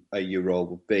and your role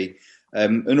would be.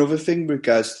 Another thing with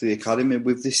regards to the academy,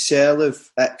 with the sale of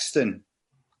Exton,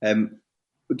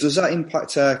 does that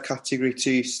impact our Category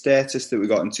 2 status that we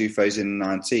got in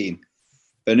 2019?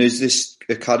 And as this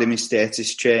academy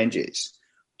status changes,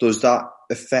 does that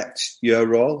affect your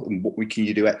role? And what can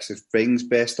you do extra things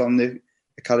based on the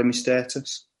academy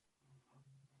status?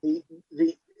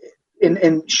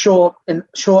 In short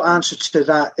answer to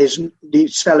that is the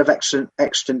sale of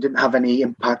Exton didn't have any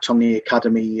impact on the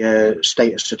academy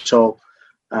status at all.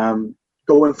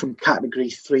 Going from Category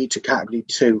 3 to Category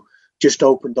 2 just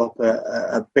opened up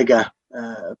a bigger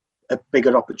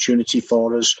opportunity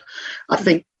for us. I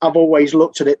think I've always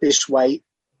looked at it this way: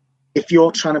 if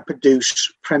you're trying to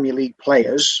produce Premier League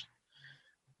players,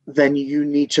 then you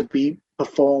need to be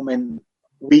performing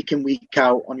week in, week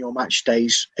out on your match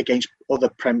days against other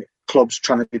clubs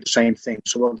trying to do the same thing.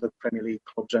 So other Premier League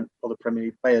clubs and other Premier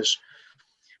League players.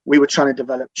 We were trying to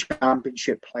develop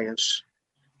Championship players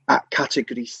at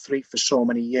Category 3 for so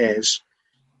many years,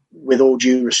 with all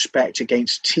due respect,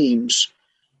 against teams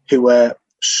who were,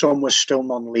 some were still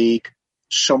non-league,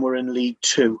 some were in League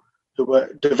 2, who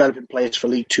were developing players for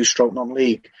League 2 stroke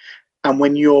non-league. And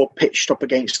when you're pitched up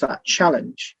against that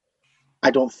challenge,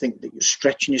 I don't think that you're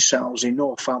stretching yourselves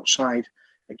enough outside,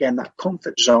 again, that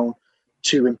comfort zone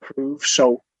to improve.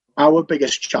 So our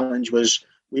biggest challenge was,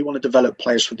 we want to develop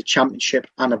players for the Championship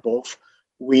and above.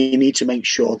 We need to make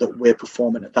sure that we're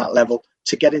performing at that level.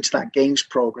 To get into that games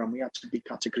programme, we had to be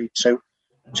Category 2.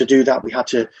 To do that, we had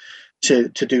to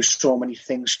do so many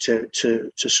things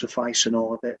to suffice in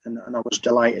all of it. And I was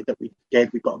delighted that we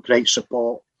did. We got great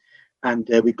support, and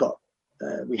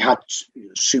we had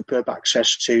superb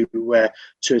access to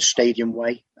a stadium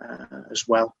way as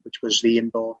well, which was the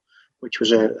indoor, which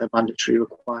was a mandatory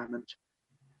requirement.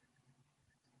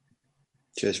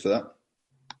 Cheers for that.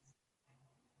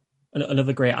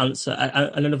 Another great answer.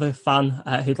 Another fan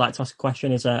who'd like to ask a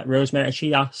question is Rosemary, and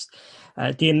she asked,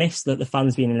 do you miss the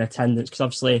fans being in attendance? Because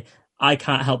obviously I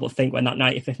can't help but think when that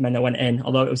 95th minute went in,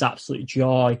 although it was absolute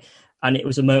joy and it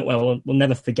was a moment where we'll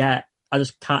never forget, I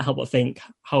just can't help but think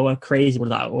how crazy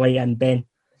would that away end been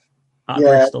at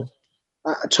Bristol.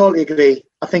 I totally agree.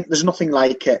 I think there's nothing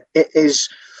like it. It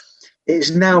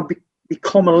is now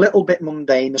become a little bit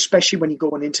mundane, especially when you're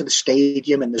going into the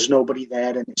stadium and there's nobody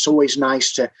there. And it's always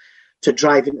nice to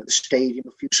drive into the stadium,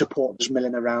 a few supporters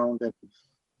milling around, and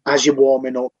as you're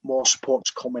warming up, more supporters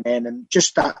coming in, and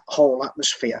just that whole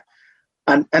atmosphere.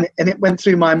 And it went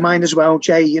through my mind as well,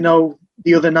 Jay. You know,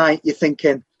 the other night you're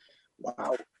thinking,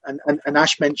 wow. And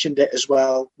Ash mentioned it as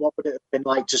well. What would it have been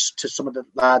like to some of the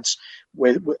lads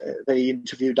with they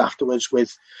interviewed afterwards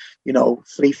with,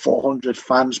 300-400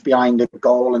 fans behind the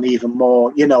goal and even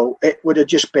more? It would have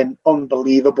just been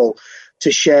unbelievable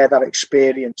to share that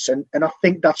experience. And I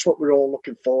think that's what we're all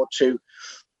looking forward to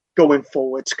going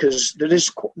forwards, because there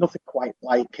is nothing quite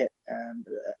like it.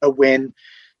 A win,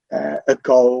 a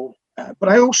goal. But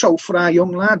I also, for our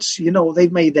young lads,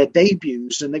 they've made their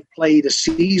debuts and they've played a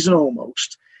season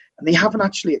almost, and they haven't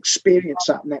actually experienced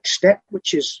that next step,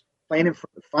 which is playing in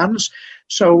front of fans.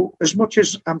 So as much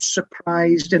as I'm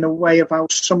surprised in a way of how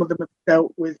some of them have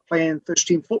dealt with playing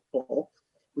first-team football,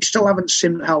 we still haven't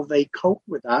seen how they cope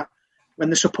with that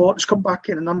when the supporters come back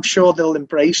in, and I'm sure they'll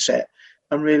embrace it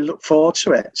and really look forward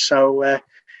to it. So,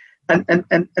 and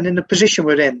in the position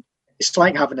we're in, it's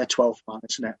like having a 12th man,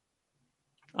 isn't it?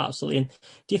 Absolutely. And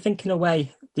do you think, in a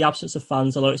way, the absence of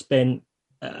fans, although it's been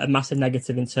a massive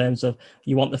negative in terms of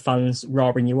you want the fans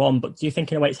roaring you on, but do you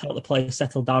think in a way it's helped the players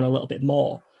settle down a little bit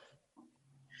more?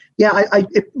 Yeah,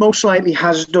 it most likely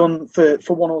has done for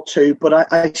one or two,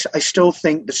 but I still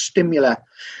think the stimuli,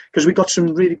 because we've got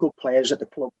some really good players at the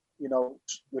club,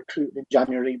 recruited in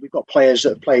January. We've got players that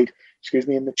have played,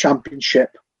 in the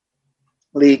Championship,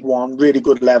 League One, really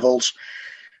good levels.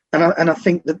 And I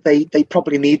think that they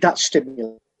probably need that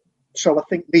stimulus. So I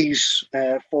think these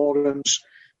forums,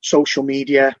 social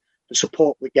media, the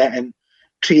support we're getting,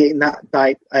 creating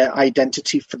that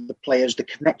identity for the players, the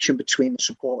connection between the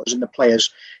supporters and the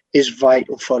players is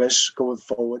vital for us going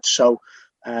forward. So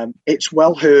it's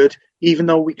well heard, even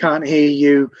though we can't hear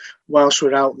you whilst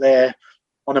we're out there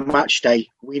on a match day.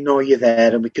 We know you're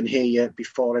there and we can hear you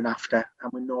before and after,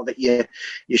 and we know that you're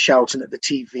shouting at the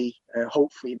TV,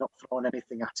 hopefully not throwing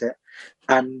anything at it,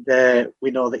 and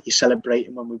we know that you're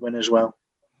celebrating when we win as well.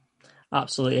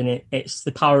 Absolutely, and it's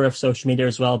the power of social media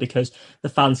as well, because the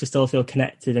fans can still feel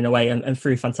connected in a way, and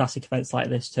through fantastic events like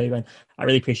this too. And I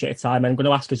really appreciate your time. And I'm going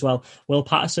to ask as well, Will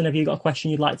Patterson, have you got a question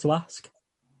you'd like to ask?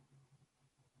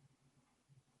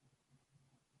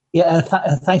 Yeah,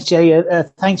 thanks, Jay.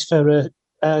 Thanks for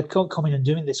coming and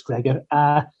doing this, Gregor.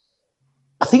 I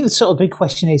think the sort of big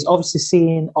question is obviously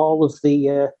seeing all of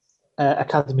the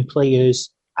academy players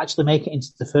actually make it into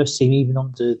the first team, even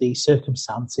under these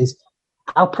circumstances.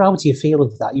 How proud do you feel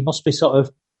of that? You must be sort of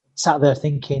sat there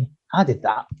thinking, I did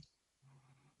that.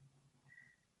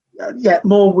 Yeah,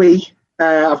 more we.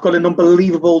 I've got an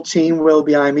unbelievable team, Will,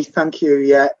 behind me. Thank you.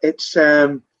 Yeah, it's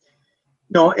I'm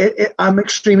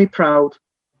extremely proud.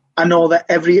 I know that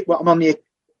I'm on the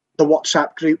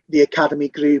WhatsApp group, the academy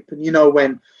group, and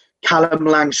when Callum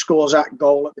Lang scores that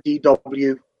goal at the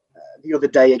DW the other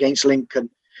day against Lincoln,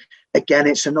 again,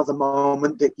 it's another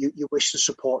moment that you wish the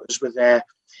supporters were there.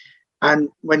 And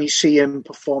when you see him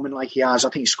performing like he has, I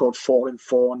think he scored 4 in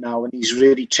 4 now, and he's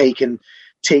really taken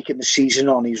the season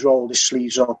on. He's rolled his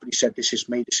sleeves up and he said, "This is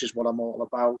me. This is what I'm all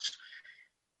about."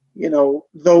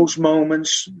 Those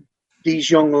moments, these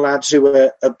young lads who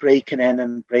are breaking in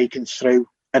and breaking through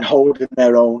and holding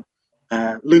their own.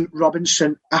 Luke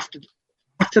Robinson, after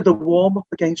the warm-up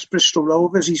against Bristol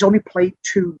Rovers, he's only played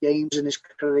 2 games in his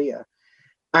career.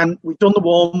 And we've done the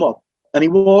warm-up, and he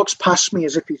walks past me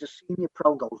as if he's a senior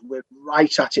pro and goes, "We're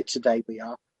right at it today, we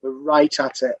are. We're right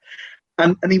at it."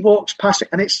 And he walks past it,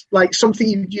 and it's like something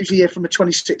you usually hear from a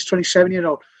 26,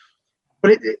 27-year-old.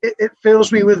 But it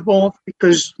fills me with warmth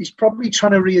because he's probably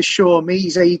trying to reassure me.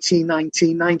 He's 18,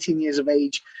 19 years of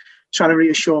age, trying to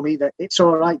reassure me that it's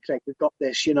all right, Greg, we've got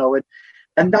this,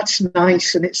 and that's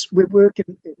nice. And we're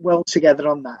working well together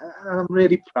on that. And I'm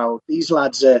really proud. These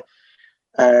lads are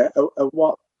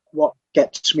what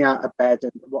gets me out of bed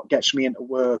and what gets me into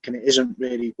work, and it isn't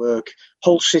really work.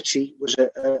 Hull City was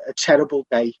a terrible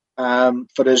day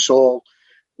for us all.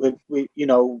 We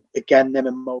again, them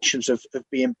emotions of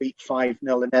being beat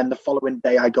 5-0, and then the following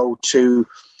day I go to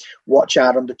watch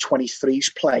our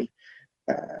under-23s play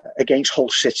against Hull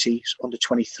City's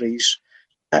under-23s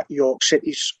at York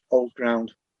City's old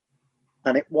ground,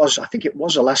 and I think it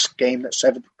was the last game that's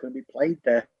ever going to be played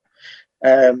there.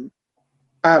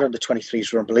 Our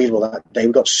under-23s were unbelievable that day.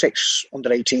 We got 6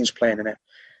 under-18s playing in it,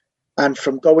 and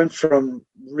from going from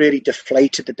really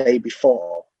deflated the day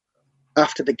before.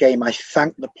 After the game, I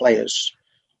thanked the players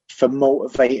for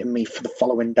motivating me for the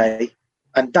following day,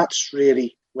 and that's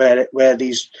really where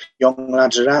these young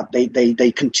lads are at.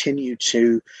 They continue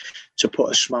to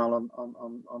put a smile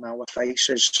on our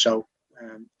faces. So,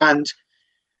 and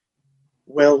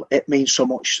well, it means so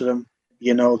much to them.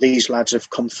 These lads have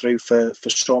come through for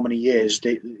so many years.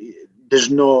 There's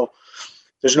no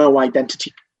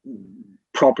identity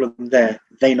problem there.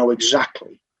 They know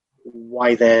exactly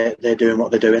why they're doing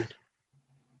what they're doing.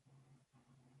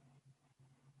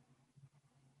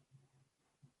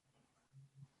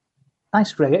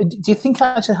 Thanks, Greg. Do you think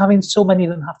actually having so many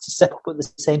of them have to step up at the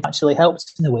same actually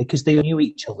helps in a way because they knew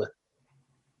each other?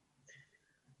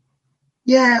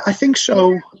 Yeah, I think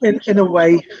so. In a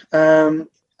way,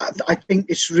 I think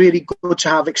it's really good to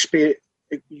have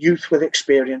youth with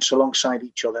experience alongside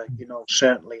each other.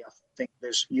 Certainly, I think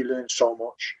you learn so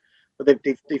much. But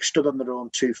they've stood on their own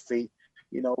 2 feet.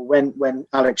 When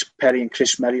Alex Perry and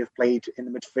Chris Merry have played in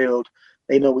the midfield,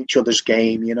 they know each other's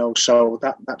game. So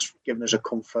that's given us a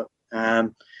comfort.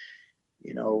 And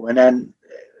then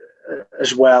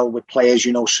as well with players,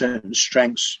 certain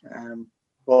strengths.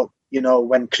 But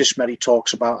when Chris Merry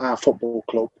talks about our football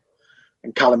club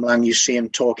and Callum Lang, you see him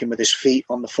talking with his feet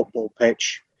on the football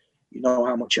pitch. You know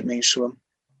how much it means to him.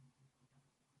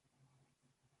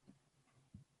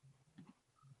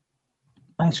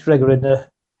 Thanks, Gregor, and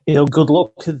good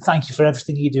luck. And thank you for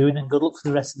everything you're doing, and good luck for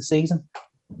the rest of the season.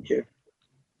 Thank you.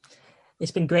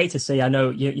 It's been great to see. I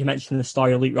know you mentioned the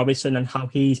story of Luke Robinson and how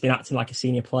he's been acting like a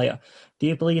senior player. Do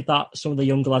you believe that some of the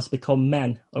younger lads have become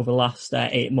men over the last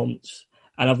 8 months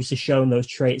and obviously shown those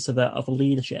traits of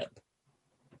leadership?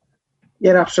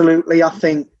 Yeah, absolutely. I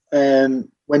think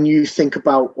when you think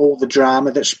about all the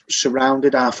drama that's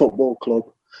surrounded our football club,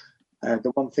 the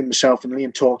one thing myself and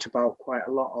Liam talked about quite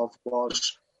a lot of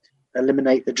was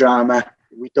eliminate the drama.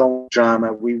 We don't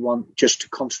drama. We want just to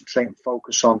concentrate and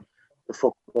focus on the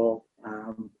football.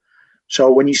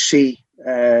 So when you see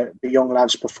the young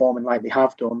lads performing like they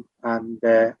have done, and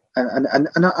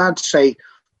I'd say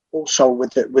also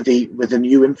with the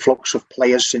new influx of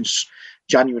players since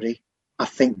January, I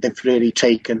think they've really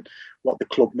taken what the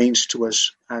club means to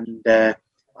us, and I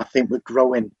think we're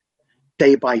growing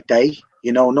day by day.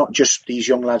 Not just these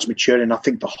young lads maturing. I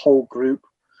think the whole group,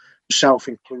 myself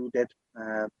included,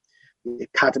 the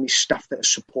academy staff that are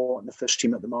supporting the first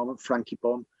team at the moment, Frankie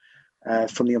Bunn.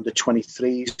 From the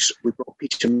under-23s. We brought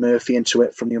Peter Murphy into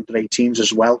it from the under-18s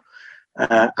as well.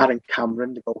 Aaron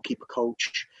Cameron, the goalkeeper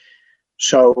coach.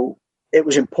 So it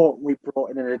was important we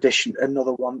brought in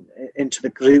another one into the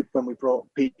group when we brought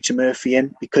Peter Murphy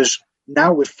in, because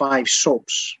now with 5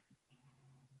 subs,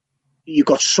 you've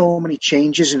got so many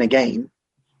changes in a game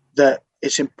that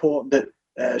it's important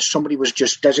that somebody was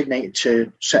just designated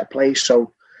to set plays.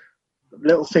 So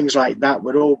little things like that,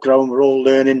 we're all growing, we're all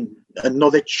learning.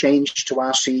 Another change to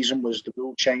our season was the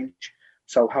rule change.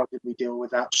 So how did we deal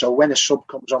with that? So when a sub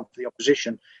comes on for the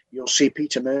opposition, you'll see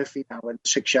Peter Murphy now in the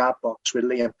 6-yard box with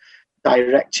Liam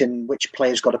directing which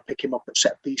player's got to pick him up at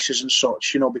set pieces and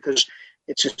such, because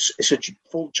it's a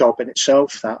full job in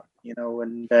itself, that,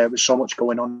 and with so much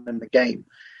going on in the game,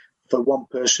 for one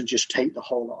person just take the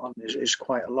whole lot on is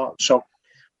quite a lot. So,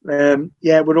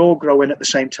 we're all growing at the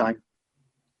same time.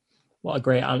 What a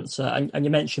great answer. And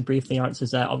you mentioned briefly your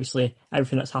answers there, obviously,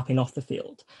 everything that's happening off the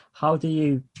field. How do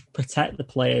you protect the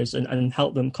players and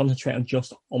help them concentrate on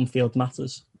just on-field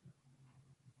matters?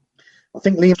 I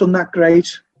think Liam's done that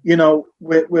great.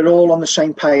 We're all on the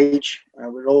same page.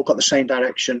 We've all got the same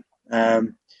direction.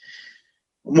 And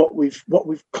what we've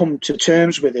come to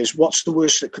terms with is what's the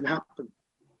worst that can happen.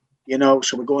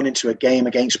 So we're going into a game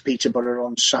against Peterborough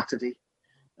on Saturday,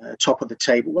 top of the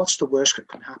table. What's the worst that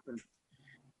can happen?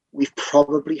 We've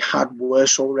probably had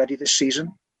worse already this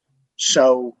season.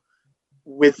 So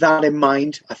with that in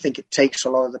mind, I think it takes a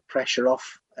lot of the pressure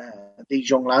off these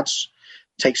young lads,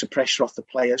 takes the pressure off the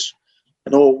players.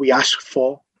 And all we ask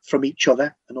for from each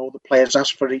other, and all the players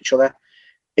ask for each other,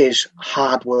 is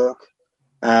hard work,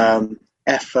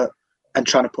 effort, and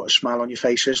trying to put a smile on your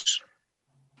faces.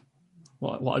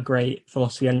 What a great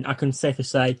philosophy. And I can safely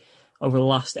say, over the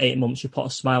last 8 months, you put a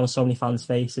smile on so many fans'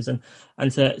 faces, and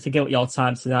to give up your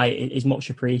time tonight is much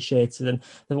appreciated. And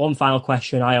the one final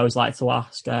question I always like to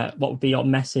ask, what would be your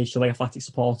message to the Athletic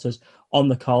supporters on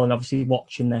the call and obviously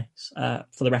watching this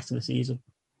for the rest of the season?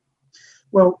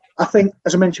 Well, I think,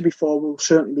 as I mentioned before, we'll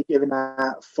certainly be giving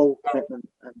our full commitment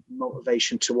and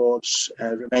motivation towards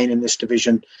remaining in this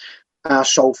division. Our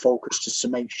sole focus is to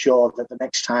make sure that the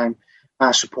next time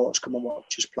our supporters come and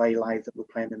watch us play live, that we're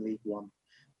playing in League One.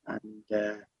 And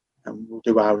we'll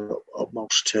do our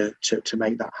utmost to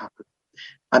make that happen.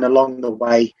 And along the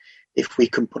way, if we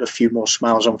can put a few more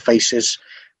smiles on faces,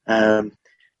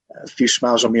 a few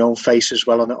smiles on my own face as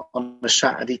well on a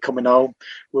Saturday coming home,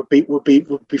 would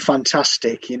be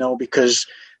fantastic, because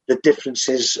the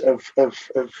differences of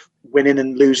winning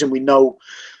and losing, we know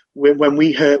when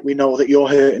we hurt, we know that you're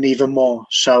hurting even more.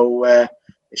 So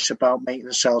it's about making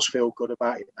ourselves feel good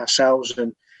about ourselves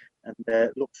and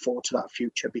look forward to that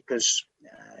future, because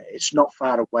it's not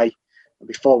far away. And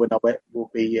before we know it,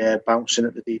 we'll be bouncing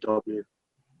at the DW.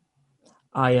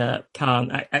 I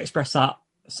can't express that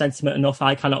sentiment enough.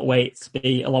 I cannot wait to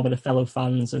be along with the fellow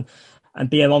fans and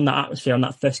being on that atmosphere on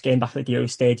that first game back at the Euro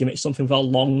Stadium. It's something we've all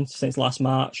longed since last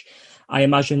March. I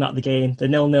imagine that the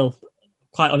 0-0,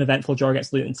 quite uneventful draw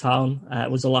against Luton Town,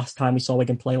 was the last time we saw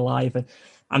Wigan play live. And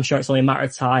I'm sure it's only a matter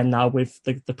of time now with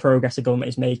the progress the government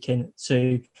is making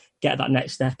to get that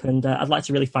next step. And I'd like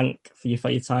to really thank you for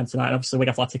your time tonight, and obviously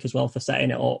Wigan Athletic as well for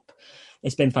setting it up.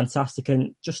 It's been fantastic.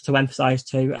 And just to emphasise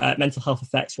too, mental health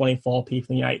affects 1 in 4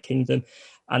 people in the United Kingdom.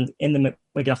 And in the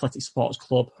Wigan Athletic Supporters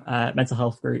Club mental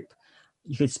health group,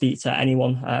 you could speak to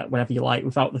anyone whenever you like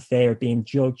without the fear of being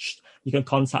judged. You can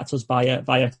contact us via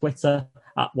Twitter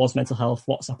at @WasMentalHealth,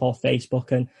 WhatsApp or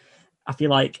Facebook. And I feel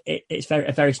like it's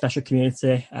a very special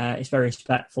community. It's very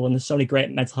respectful, and there's so many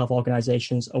great mental health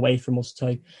organisations away from us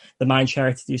too. The Mind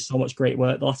Charity do so much great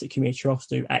work. The Athletic Community Trust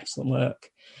do excellent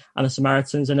work, and the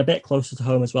Samaritans, and a bit closer to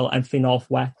home as well, Empathy North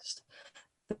West.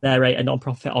 They're a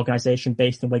non-profit organisation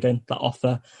based in Wigan that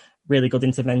offer really good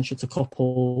intervention to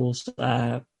couples,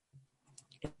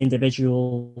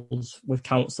 individuals, with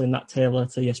counselling that tailor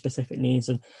to your specific needs.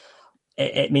 And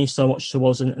it means so much to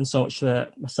us and so much to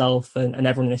myself and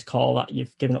everyone in this call that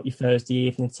you've given up your Thursday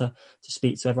evening to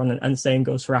speak to everyone. And the same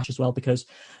goes for Ash as well, because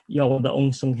you're one of the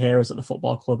unsung heroes at the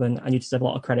football club, and you deserve a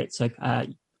lot of credit to.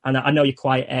 And I know you're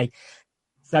quite a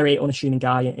very unassuming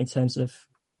guy in terms of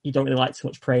you don't really like too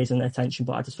much praise and attention,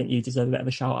 but I just think you deserve a bit of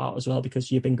a shout out as well, because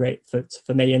you've been great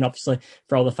for me and obviously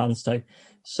for all the fans too.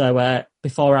 So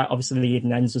before obviously the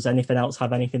evening ends, does anything else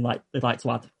have anything they'd like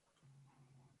to add?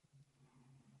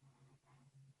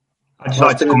 I'd just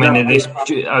like to come in at this.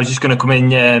 I was just going to come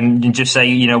in and just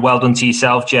say, well done to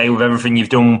yourself, Jay, with everything you've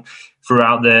done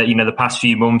throughout the past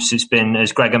few months. It's been,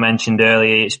 as Gregor mentioned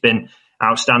earlier, it's been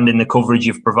outstanding. The coverage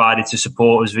you've provided to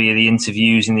supporters via the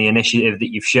interviews and the initiative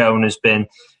that you've shown has been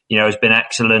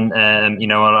excellent. I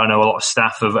know a lot of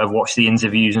staff have watched the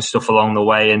interviews and stuff along the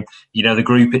way, and the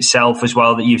group itself as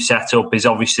well that you've set up is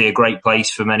obviously a great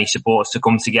place for many supporters to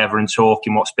come together and talk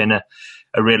in what's been a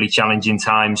a really challenging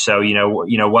time. So,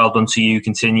 well done to you.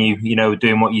 Continue,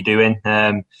 doing what you're doing.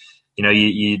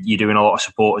 You're doing a lot of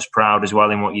supporters proud as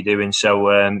well in what you're doing. So,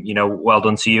 well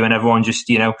done to you and everyone. Just,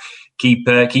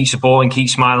 keep supporting, keep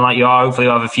smiling like you are. Hopefully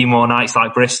we'll have a few more nights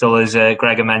like Bristol, as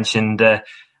Gregor mentioned.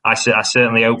 I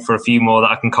certainly hope for a few more that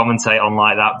I can commentate on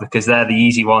like that, because they're the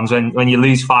easy ones. When you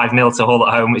lose 5-0 to Hull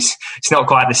at home, it's not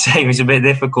quite the same. It's a bit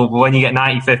difficult. But when you get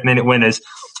 95th minute winners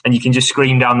and you can just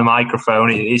scream down the microphone,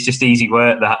 it's just easy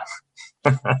work, that.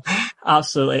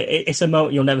 Absolutely. It's a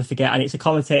moment you'll never forget, and it's a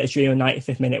commentator's dream, a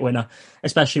 95th minute winner,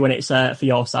 especially when it's for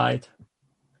your side.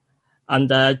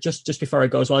 And just before I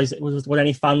go as well, would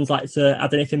any fans like to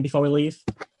add anything before we leave?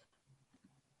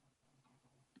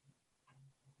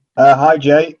 Hi,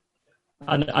 Jay.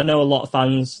 I know a lot of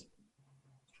fans.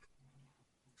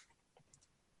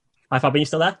 Hi, Fabian, you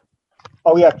still there?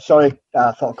 Oh, yeah, sorry.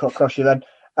 I thought I cut across you then.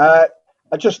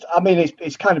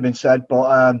 It's kind of been said,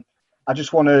 but I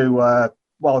just want to,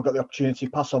 while I've got the opportunity,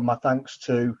 pass on my thanks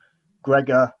to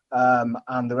Gregor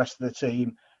and the rest of the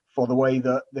team for the way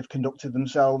that they've conducted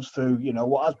themselves through,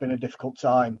 what has been a difficult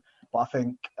time. But I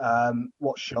think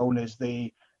what's shown is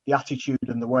the attitude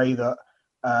and the way that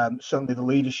certainly the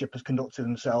leadership has conducted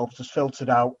themselves has filtered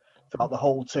out throughout the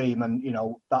whole team, and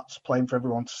that's plain for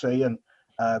everyone to see. And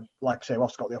like I say,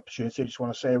 whilst I've got the opportunity, I just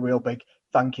want to say a real big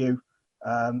thank you.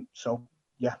 So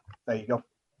yeah, there you go.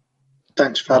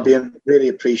 Thanks, Fabian. Really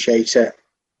appreciate it.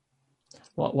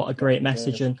 What a great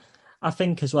message. And I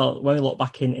think as well, when we look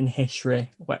back in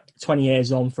history, 20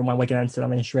 years on from when Wigan entered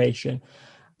administration,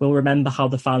 we'll remember how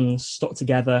the fans stuck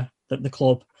together, that the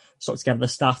club stuck together, the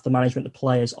staff, the management, the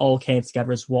players all came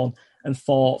together as one and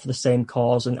fought for the same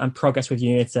cause and progress with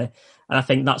unity. And I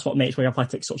think that's what makes Wigan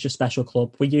Athletic such a special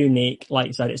club. We're unique, like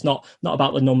you said. It's not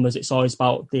about the numbers. It's always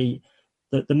about the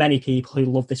many people who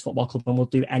love this football club and will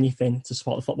do anything to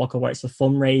support the football club, whether it's the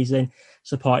fundraising,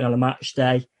 supporting on a match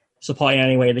day, supporting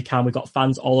any way they can. We've got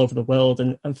fans all over the world.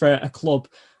 And for a club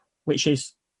which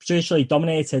is traditionally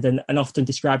dominated and often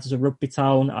described as a rugby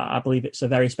town, I believe it's a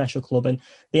very special club, and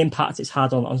the impact it's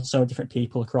had on so many different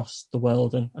people across the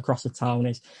world and across the town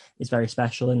is very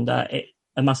special. And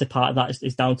a massive part of that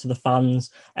is down to the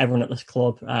fans, everyone at this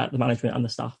club, the management and the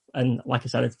staff. And like I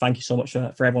said, thank you so much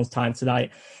for everyone's time tonight.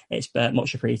 It's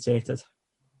much appreciated.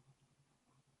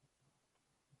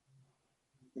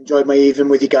 Enjoyed my evening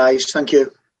with you guys. Thank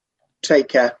you. Take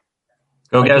care.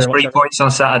 Go get us 3 points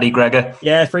on Saturday, Gregor.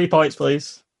 Yeah, 3 points,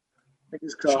 please.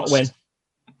 Fingers crossed. Shot win.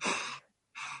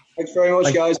 Thanks very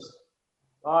much, guys.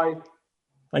 Bye.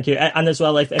 Thank you. And as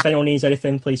well, if anyone needs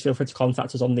anything, please feel free to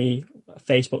contact us on the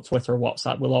Facebook, Twitter, or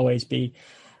WhatsApp. We'll always be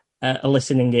a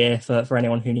listening ear for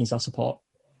anyone who needs our support.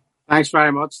 Thanks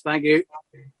very much. Thank you.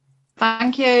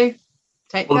 Thank you.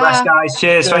 Take care. All the best, guys.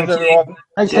 Cheers. Thank you. Everyone.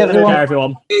 Thanks, Take everyone. care,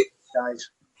 everyone. Guys.